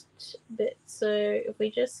next bit. So if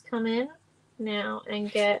we just come in now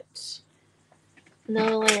and get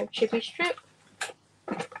another layer of chippy strip.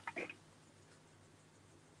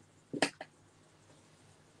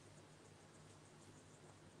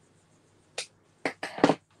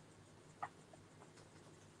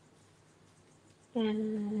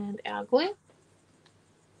 And our glue.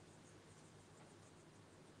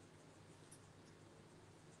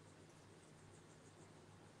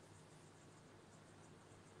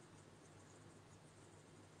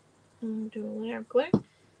 And do a layer of glue.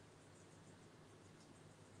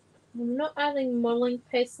 I'm not adding modeling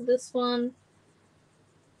paste to this one.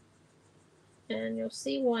 And you'll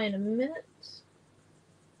see why in a minute.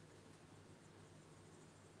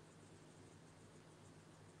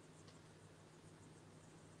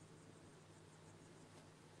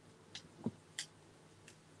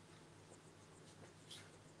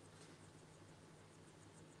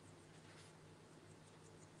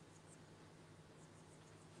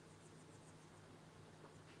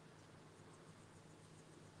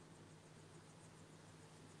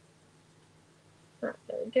 Right,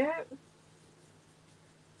 there we go.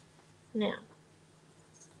 Now,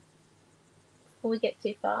 before we get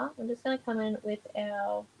too far, I'm just going to come in with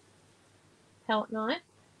our palette knife.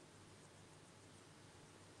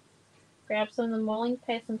 Grab some of the modeling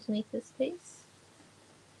paste underneath this piece.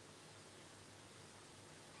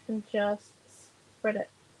 And just spread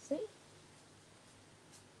it. See?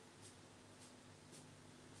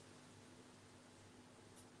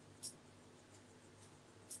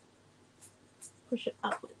 Push it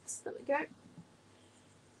upwards. There we go.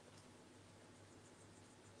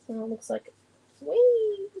 So it looks like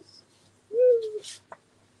waves. Woo.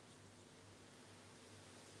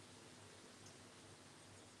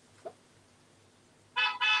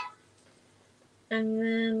 And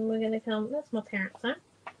then we're going to come, that's my parents' home.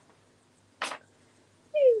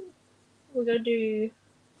 We're going to do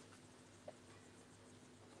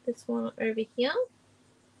this one over here.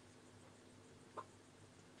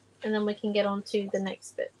 And then we can get on to the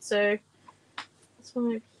next bit. So this one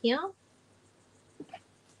over here.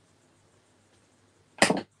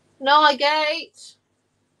 No, gate!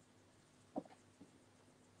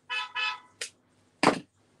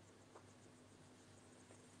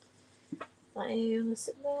 I'm going to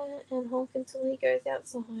sit there and honk until he goes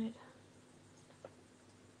outside.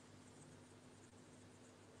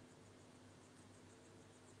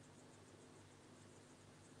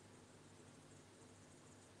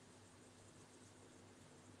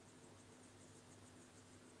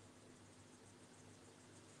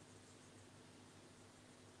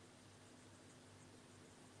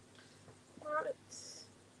 Right.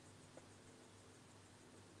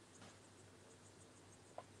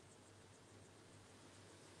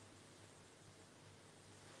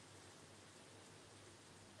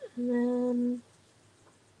 And then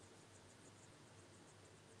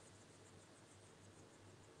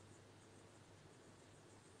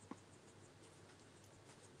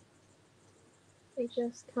we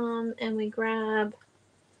just come and we grab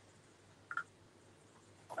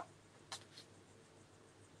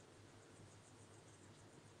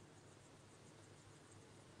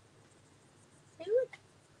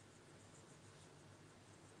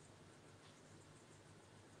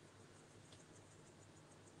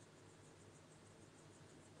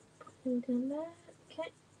and down there. Okay.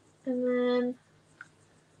 And then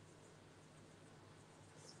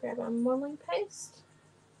let's grab our modeling paste.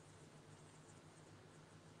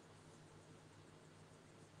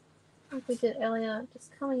 like we did earlier,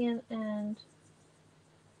 just coming in and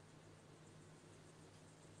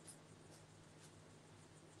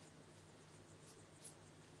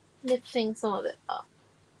lifting some of it up.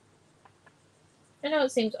 I know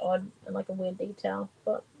it seems odd and like a weird detail,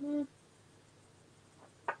 but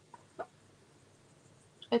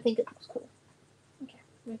I think it looks cool. Okay,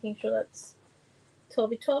 making sure that's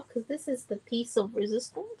 12x12 because this is the piece of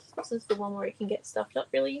resistance. This is the one where it can get stuffed up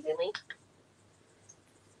really easily.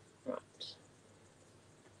 Right.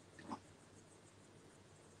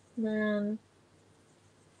 And then,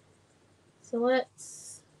 so let's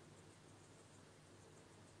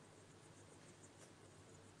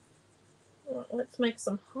make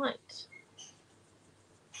some height.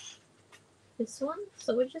 This one.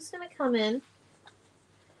 So we're just going to come in,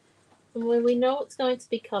 and when we know it's going to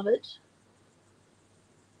be covered,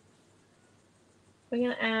 we're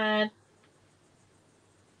going to add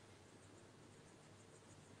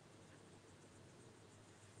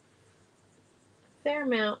a fair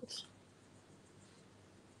amount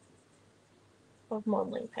of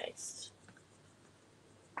modeling paste.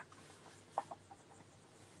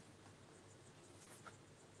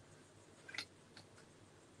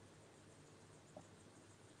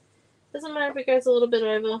 Doesn't matter if it goes a little bit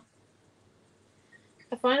over.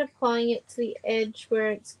 I find applying it to the edge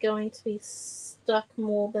where it's going to be stuck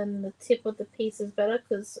more than the tip of the piece is better,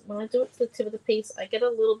 because when I do it to the tip of the piece, I get a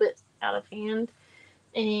little bit out of hand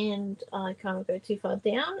and I kind of go too far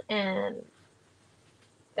down, and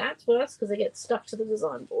that's worse because it gets stuck to the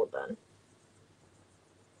design board then.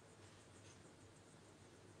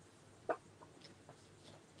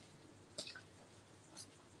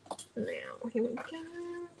 Now, here we go.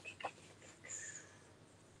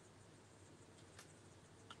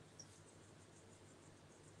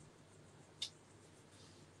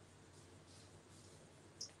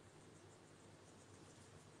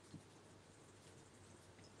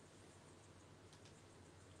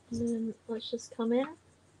 And then let's just come in,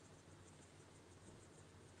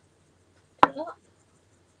 put it up,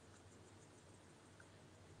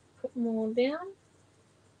 put more down,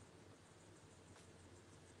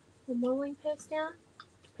 the modeling paste down,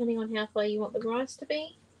 depending on how far you want the rise to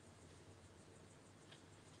be.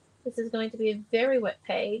 This is going to be a very wet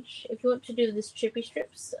page. If you want to do this chippy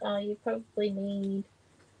strips, you probably need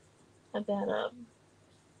about a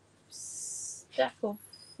stack of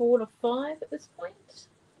 4 to 5 at this point.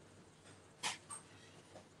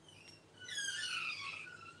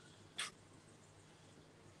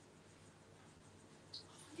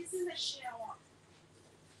 He's in the shower.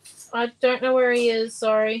 I don't know where he is,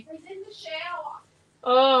 sorry. He's in the shower.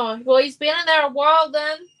 Oh, well, he's been in there a while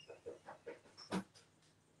then.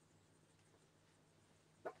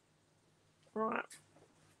 Right.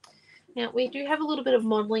 Now, we do have a little bit of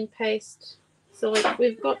modeling paste. So like,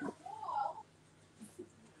 we've got...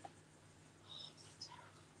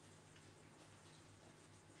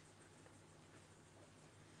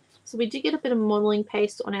 So we did get a bit of modeling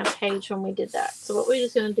paste on our page when we did that. So what we're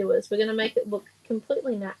just going to do is we're going to make it look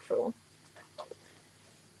completely natural.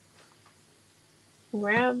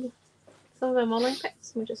 Grab some of our modeling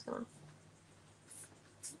paste. We're just going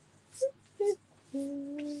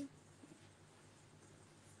to...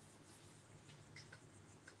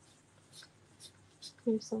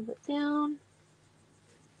 Move some of it down.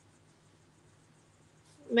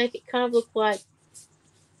 Make it kind of look like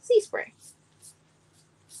sea spray.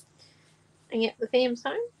 And get the themes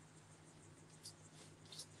home.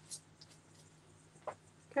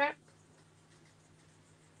 Okay.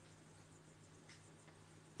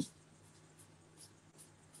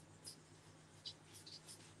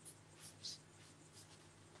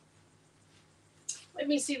 Let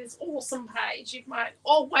me see this awesome page you've made.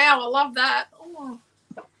 Oh, wow, I love that. Oh.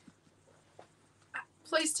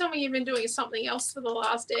 Please tell me you've been doing something else for the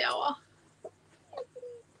last hour.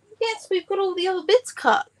 Yes, we've got all the other bits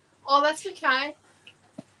cut. Oh, that's okay.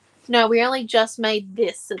 No, we only just made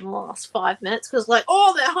this in the last 5 minutes because, like,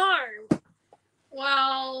 Oh, they're home.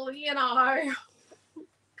 Well, you know. I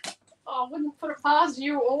wouldn't put it past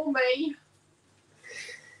you or me.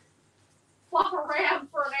 Fluff around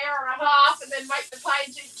for an hour and a half and then make the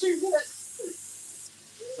page in 2 minutes.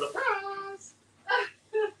 Surprise!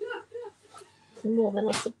 more than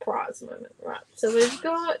a surprise moment. Right, so we've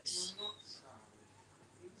got...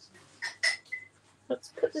 Let's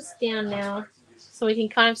put this down now so we can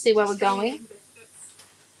kind of see where we're going.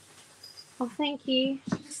 Oh, thank you.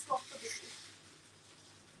 I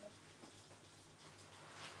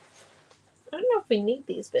don't know if we need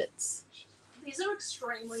these bits. These are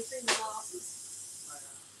extremely thin glasses.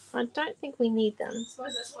 I don't think we need them. I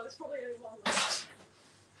suppose that's why there's probably only one left.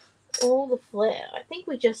 all the flair. I think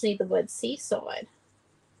we just need the word seaside.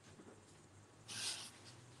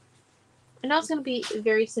 I know it's going to be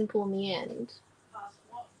very simple in the end.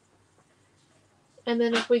 And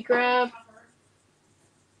then if we grab...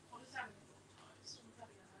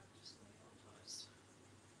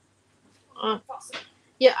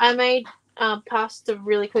 yeah, I made pasta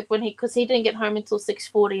really quick because he didn't get home until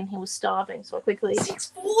 6:40 and he was starving, so I quickly...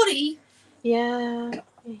 6:40? Yeah,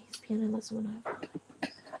 his piano lesson went over.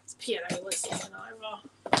 It's piano lesson went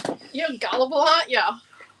over. You're gullible, aren't you?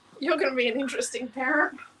 You're going to be an interesting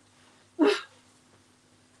parent.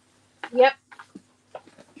 Yep.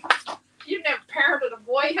 You've never parented a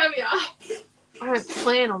boy, have you? I don't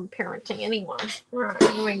plan on parenting anyone. Right,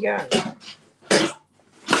 here we go.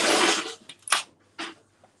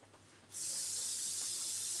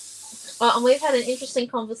 And we've had an interesting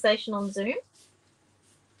conversation on Zoom.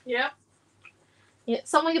 Yep. Yeah,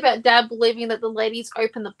 something about Dad believing that the ladies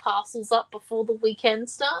open the parcels up before the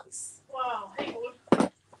weekend starts. Wow, he would.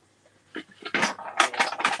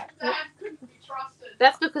 Dad couldn't be trusted.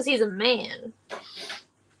 That's because he's a man.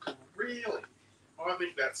 Really? I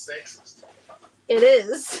think that's sexist. It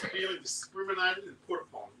is. Feeling discriminated and put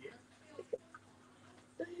upon,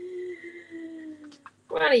 yeah?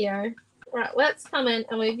 Rightio. Right, let's come in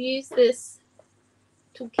and we've used this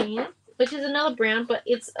toucan, which is another brown, but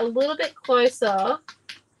it's a little bit closer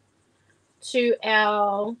to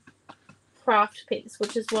our craft piece,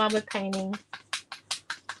 which is why we're painting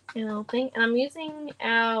our thing. And I'm using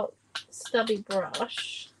our stubby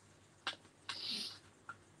brush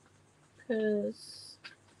because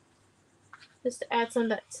just to add some of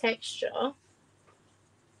that texture.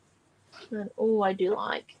 And oh, I do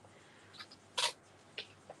like.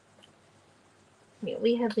 Yeah,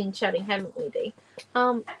 we have been chatting, haven't we, Dee?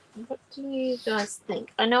 What do you guys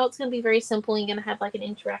think? I know it's going to be very simple. You're going to have like an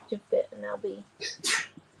interactive bit, and that'll be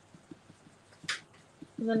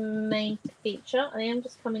the main feature. I am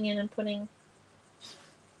just coming in and putting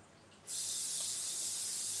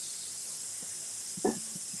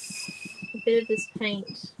a bit of this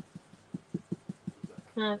paint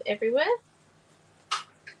kind of everywhere.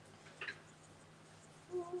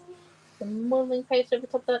 The modeling paste over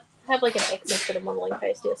top of that. I have like an excess bit of modeling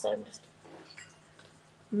paste here, so I'm just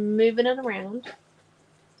moving it around.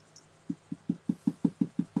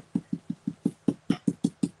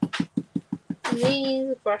 And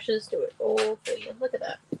these brushes do it all for you. Look at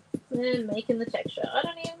that. And making the texture. I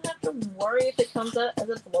don't even have to worry if it comes out as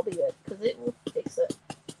a blobby bit, because it will fix it.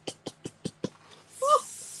 Oh,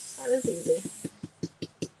 that is easy.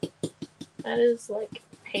 That is like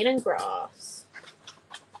painting grass.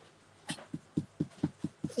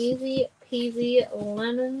 Easy peasy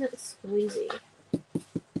lemon squeezy.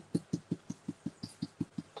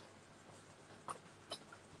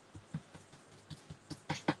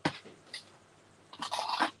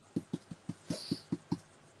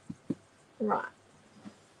 Right.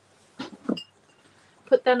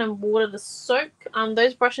 Put that in water to soak.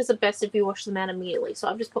 Those brushes are best if you wash them out immediately. So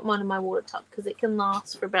I've just put mine in my water tub because it can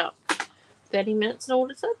last for about 30 minutes in a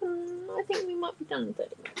water tub, and I think we might be done in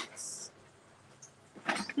 30 minutes.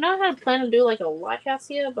 I know I had planned to do like a lighthouse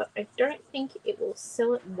here, but I don't think it will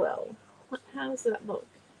sell it well. How does that look?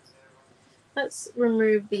 Let's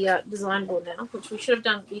remove the design board now, which we should have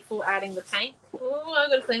done before adding the paint. Oh, I've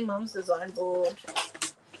got to clean Mum's design board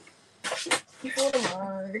before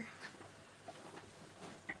tomorrow.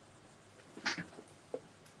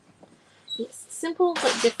 It's simple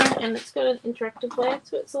but different, and it's got an interactive layer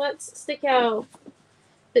to it. So let's stick our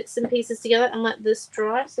bits and pieces together and let this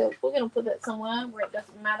dry. So we're going to put that somewhere where it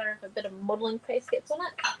doesn't matter if a bit of modeling paste gets on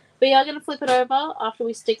it. We are going to flip it over after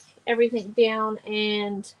we stick everything down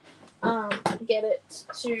and get it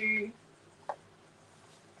to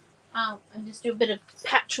and just do a bit of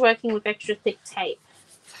patchworking with extra thick tape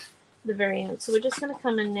at the very end. So we're just going to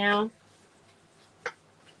come in now.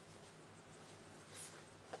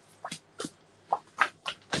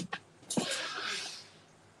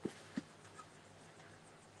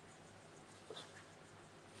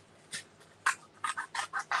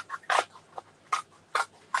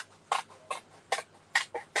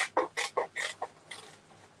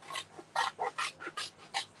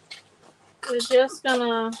 We're just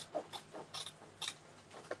gonna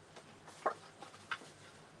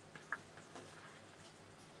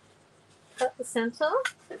cut the center.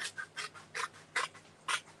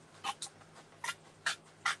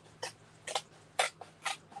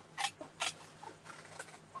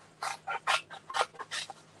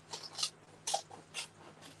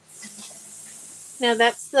 Now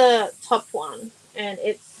that's the top one, and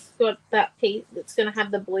it's got that piece that's going to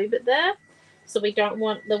have the blue bit there, so we don't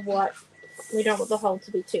want the white we don't want the hole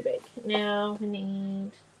to be too big. Now we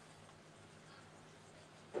need.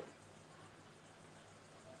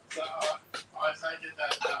 So I take it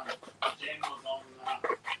that Jen was on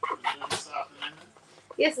Zoom this afternoon.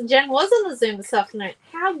 Yes, Jen was on the Zoom this afternoon.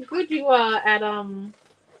 How good you are at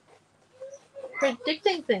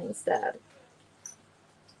predicting things, Dad.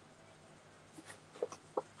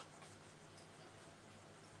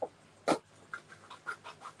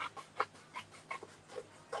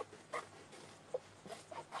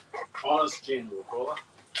 Honest Jen, we'll call her.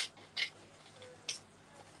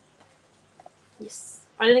 Yes.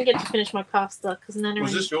 I didn't get to finish my pasta because Nana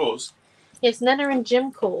Was and... this yours? Yes, Nana and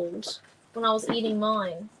Jim called when I was eating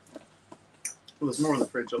mine. Well, there's more in the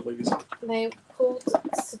fridge, I'll leave you some. They called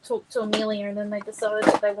to talk to Amelia and then they decided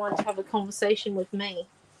that they wanted to have a conversation with me.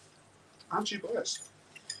 Aren't you blessed?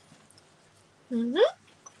 Mm-hmm.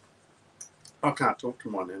 I can't talk to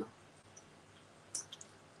my Nana.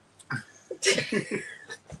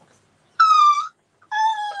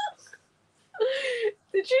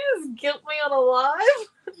 Did you just guilt me on a live?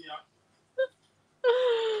 Yeah,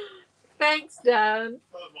 Thanks, Dad. that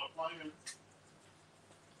was my plan.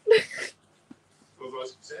 Was I a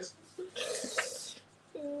success?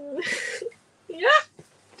 Yeah.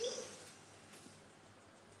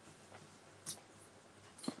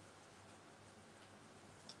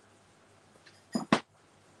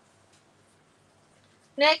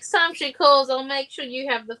 Next time she calls, I'll make sure you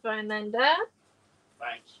have the phone then, Dad.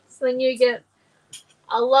 Thanks. So then you get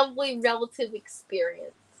a lovely relative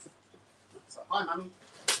experience. So, hi, Mummy.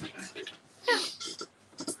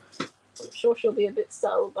 I'm sure she'll be a bit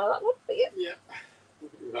startled by that one, but yeah. Yeah.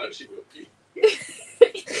 No, she will be.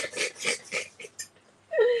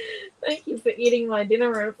 Thank you for eating my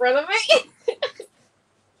dinner in front of me.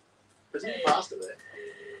 There's any pasta there.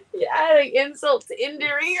 You're adding insult to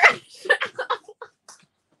injury.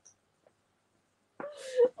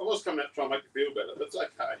 I was coming out to try and make you feel better. That's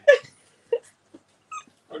okay.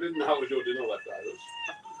 I didn't know it was your dinner leftovers.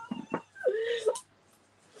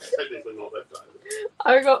 Technically not leftovers.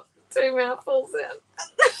 I got 2 mouthfuls in.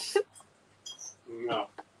 No.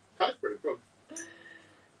 Tastes pretty good.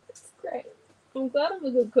 It's great. I'm glad I'm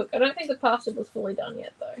a good cook. I don't think the pasta was fully done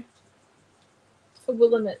yet, though. I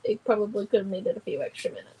will admit, it probably could have needed a few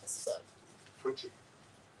extra minutes, but Crunchy.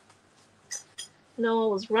 Noah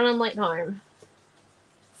was running late home.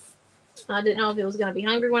 I didn't know if he was going to be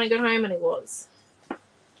hungry when he got home, and he was.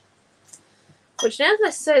 Which, now that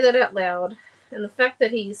I say that out loud, and the fact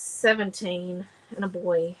that he's 17 and a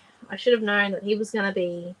boy, I should have known that he was going to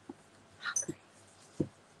be hungry.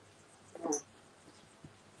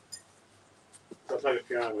 I'll take a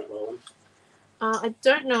piano with Roland. I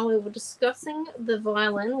don't know. We were discussing the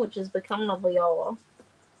violin, which has become a viola.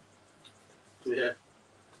 Yeah.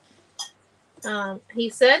 He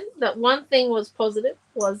said that one thing was positive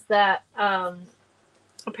was that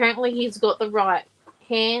apparently he's got the right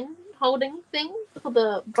hand holding thing for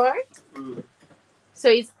the bow. Mm.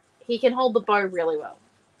 So he can hold the bow really well.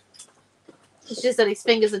 It's just that his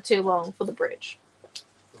fingers are too long for the bridge.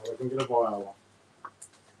 So I can get a viola.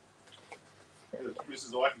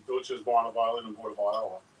 Mrs. Ike thought she was buying a violin and bought a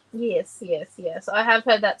viola. Yes. I have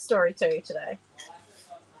heard that story too today.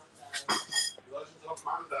 Legends of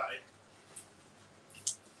Monday.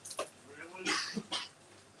 Really?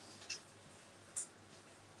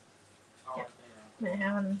 They're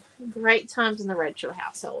having great times in the Redshaw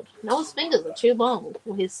household. Noah's fingers are too long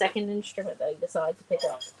for his second instrument that he decided to pick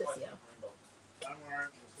up this year. Don't worry,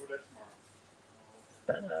 we'll sort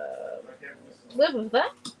that tomorrow. But live with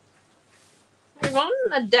that. Move on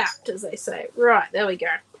and adapt, as they say. Right, there we go.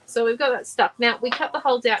 So we've got that stuck. Now, we cut the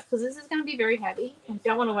holes out because this is going to be very heavy. We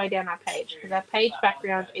don't want to weigh down our page because our page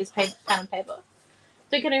background is pen and paper.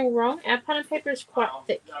 Don't get me wrong, our pen and paper is quite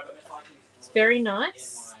thick. It's very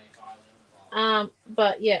nice.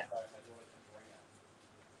 But yeah.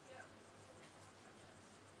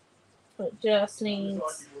 It just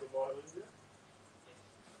needs...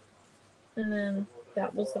 And then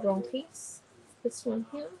that was the wrong piece. This one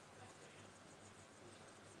here.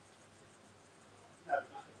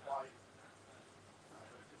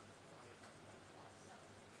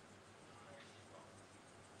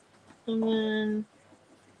 And then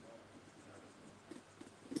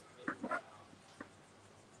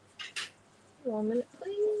 1 minute,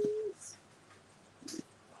 please.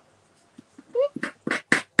 Boop.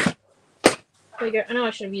 There we go. I know I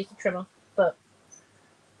should have used the trimmer, but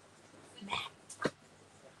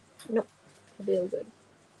nope, it'll be all good.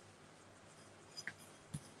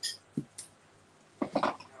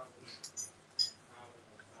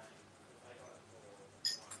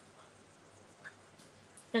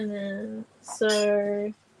 And then,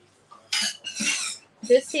 so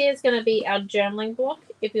this here is going to be our journaling block.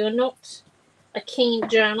 If you're not a keen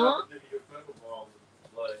journaler,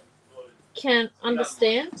 can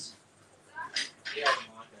understand.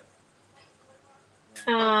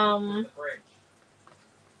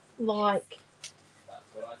 Like,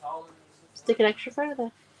 stick an extra photo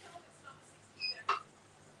there.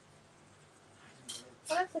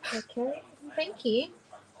 Oh, that's okay, Carrie. Thank you.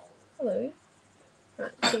 Hello.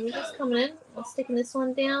 Right, so we're just coming in. I'm sticking this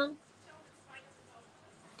one down.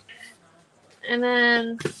 And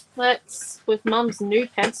then let's, with Mum's new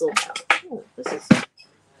pencil. Oh, this is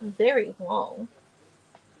very long.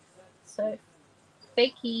 So,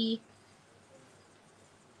 fakey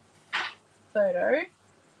photo.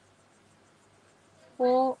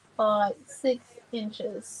 4 by 6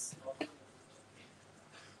 inches.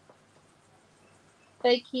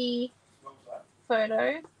 Fakey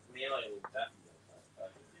photo.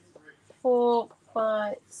 4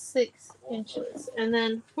 by 6 inches. And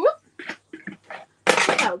then, whoop,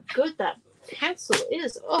 look how good that pencil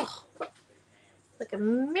is. Oh, like a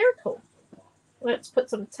miracle. Let's put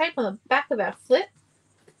some tape on the back of our flip,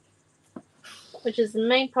 which is the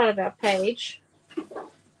main part of our page.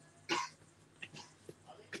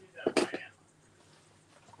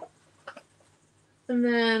 And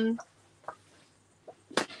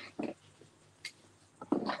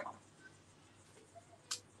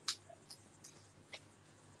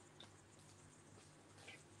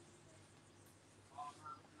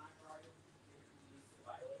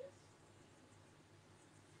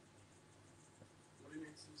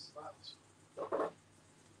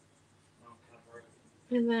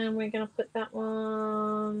then we're going to put that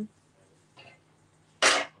one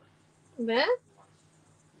there.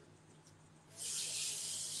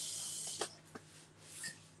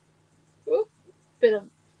 Ooh, bit of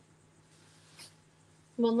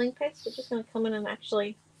modeling paste. We're just going to come in and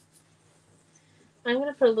actually, I'm going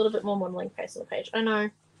to put a little bit more modeling paste on the page. I know,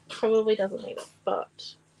 probably doesn't need it,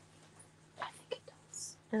 but I think it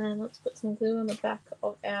does. And then let's put some glue on the back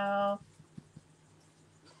of our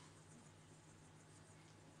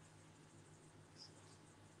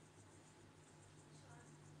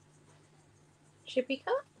chippy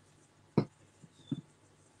cut.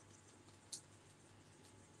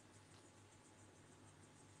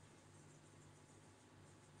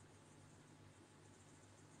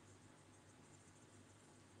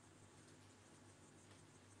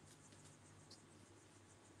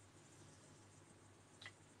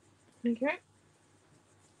 Okay.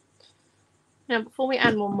 Now, before we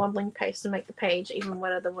add more modeling paste to make the page even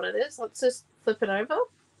wetter than what it is, let's just flip it over.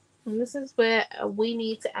 And this is where we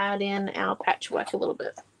need to add in our patchwork a little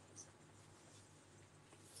bit.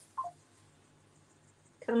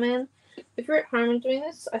 Come in. If you're at home and doing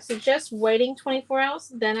this, I suggest waiting 24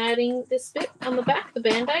 hours, then adding this bit on the back, the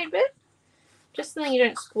band-aid bit, just so that you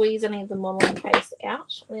don't squeeze any of the modeling paste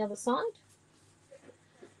out on the other side.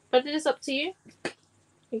 But it is up to you.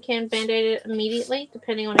 You can band-aid it immediately,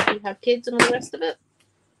 depending on if you have kids and all the rest of it.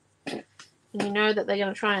 And you know that they're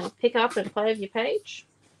going to try and pick up and play with your page,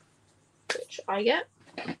 which I get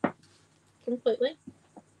completely.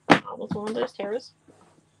 I was one of those terrors.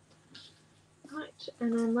 Right,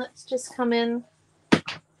 and then let's just come in a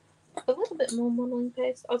little bit more modeling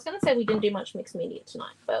paste. I was going to say we didn't do much mixed media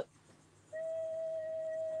tonight, but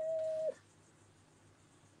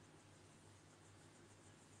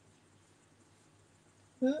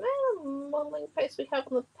the amount of modeling paste we have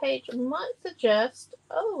on the page might suggest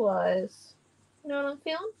otherwise. You know what I'm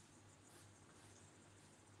feeling?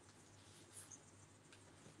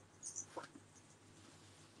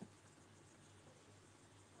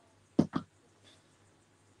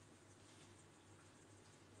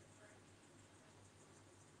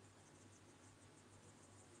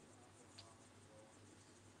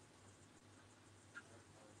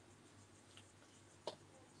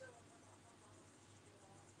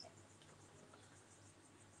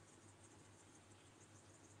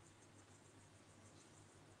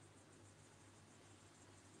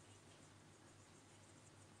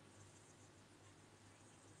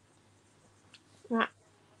 Right.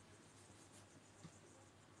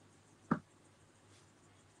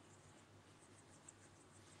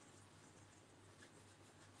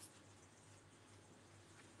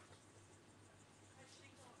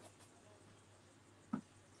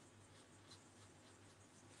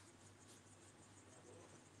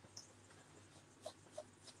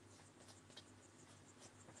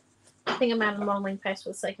 I think I'm adding modeling paste for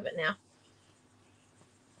the sake of it now.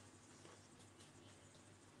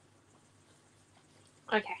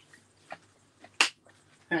 Okay.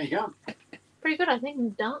 How you going? Pretty good. I think I'm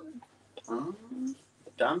done.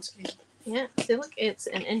 Dunsky. Yeah. See, look, it's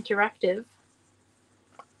an interactive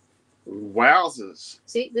Wowzers.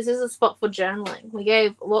 See, this is a spot for journaling. We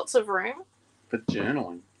gave lots of room. For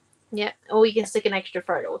journaling. Yeah, or you can stick an extra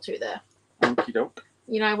photo or two there. Okie doke.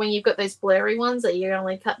 You know, when you've got those blurry ones that you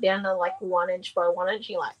only cut down to like 1 inch by 1 inch,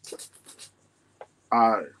 you're like,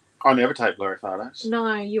 I never take blurry photos.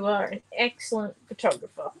 no, you are an excellent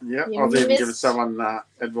photographer. Yeah, You I was even missed- giving someone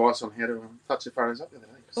advice on how to touch their photos up the other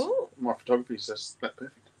day. 'Cause Ooh. my photography is just that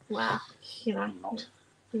perfect. Wow, you know, I'm not.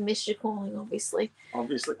 you missed your calling, obviously.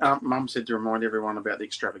 Obviously. Mum said to remind everyone about the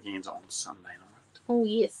extravaganza on Sunday night. Oh,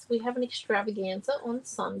 yes, we have an extravaganza on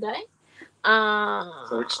Sunday.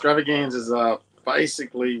 So extravaganzas are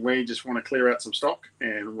basically we just want to clear out some stock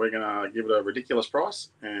and we're going to give it a ridiculous price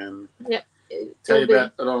and tell you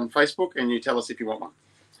about it on Facebook and you tell us if you want one.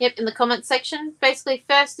 Yep, in the comment section. Basically,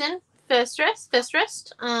 first in, first dressed. We're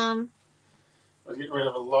getting rid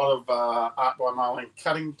of a lot of Art by Marlene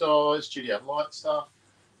cutting dies, studio light stuff,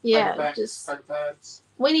 Yeah, paper backs, just paper pads.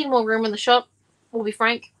 we need more room in the shop. We'll be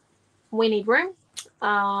frank, we need room.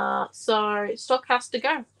 So stock has to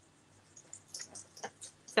go.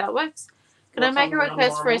 That's how it works. Can I What's make a on the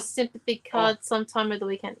request for a tomorrow? sympathy card sometime of the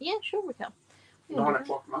weekend? Yeah, sure we can. 9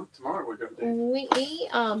 o'clock month tomorrow we're going to do. We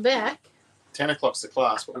are back. 10 o'clock's the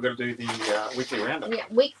class, but we're going to do the weekly roundup. Yeah,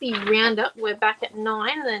 weekly roundup. We're back at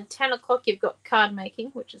 9, and then 10 o'clock you've got card making,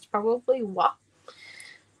 which is probably what.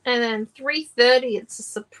 And then 3:30 it's a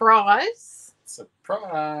surprise.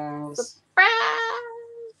 Surprise!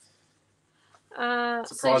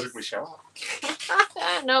 Surprise if we show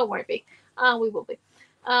up. No, it won't be. We will be.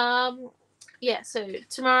 Yeah, so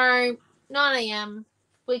tomorrow, 9 a.m,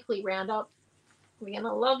 weekly roundup. We're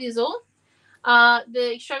gonna love you all.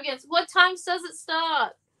 The extravaganza. What time does it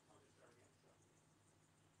start?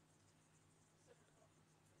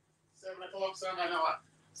 7 o'clock Sunday night.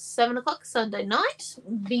 7 o'clock Sunday night.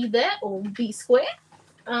 Be there or be square.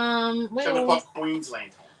 7 o'clock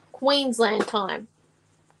Queensland. Queensland time.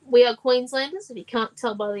 We are Queenslanders, if you can't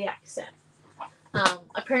tell by the accent.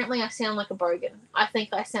 Apparently I sound like a bogan. I think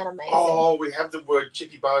I sound amazing. Oh, we have the word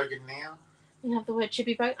chippy bogan now. You have the word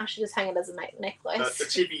chippy bogan? I should just hang it as a necklace. The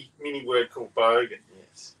chippy mini word called bogan,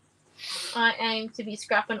 yes. I aim to be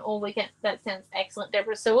scrapping all weekend. That sounds excellent,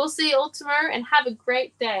 Deborah. So we'll see you all tomorrow and have a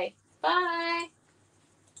great day. Bye.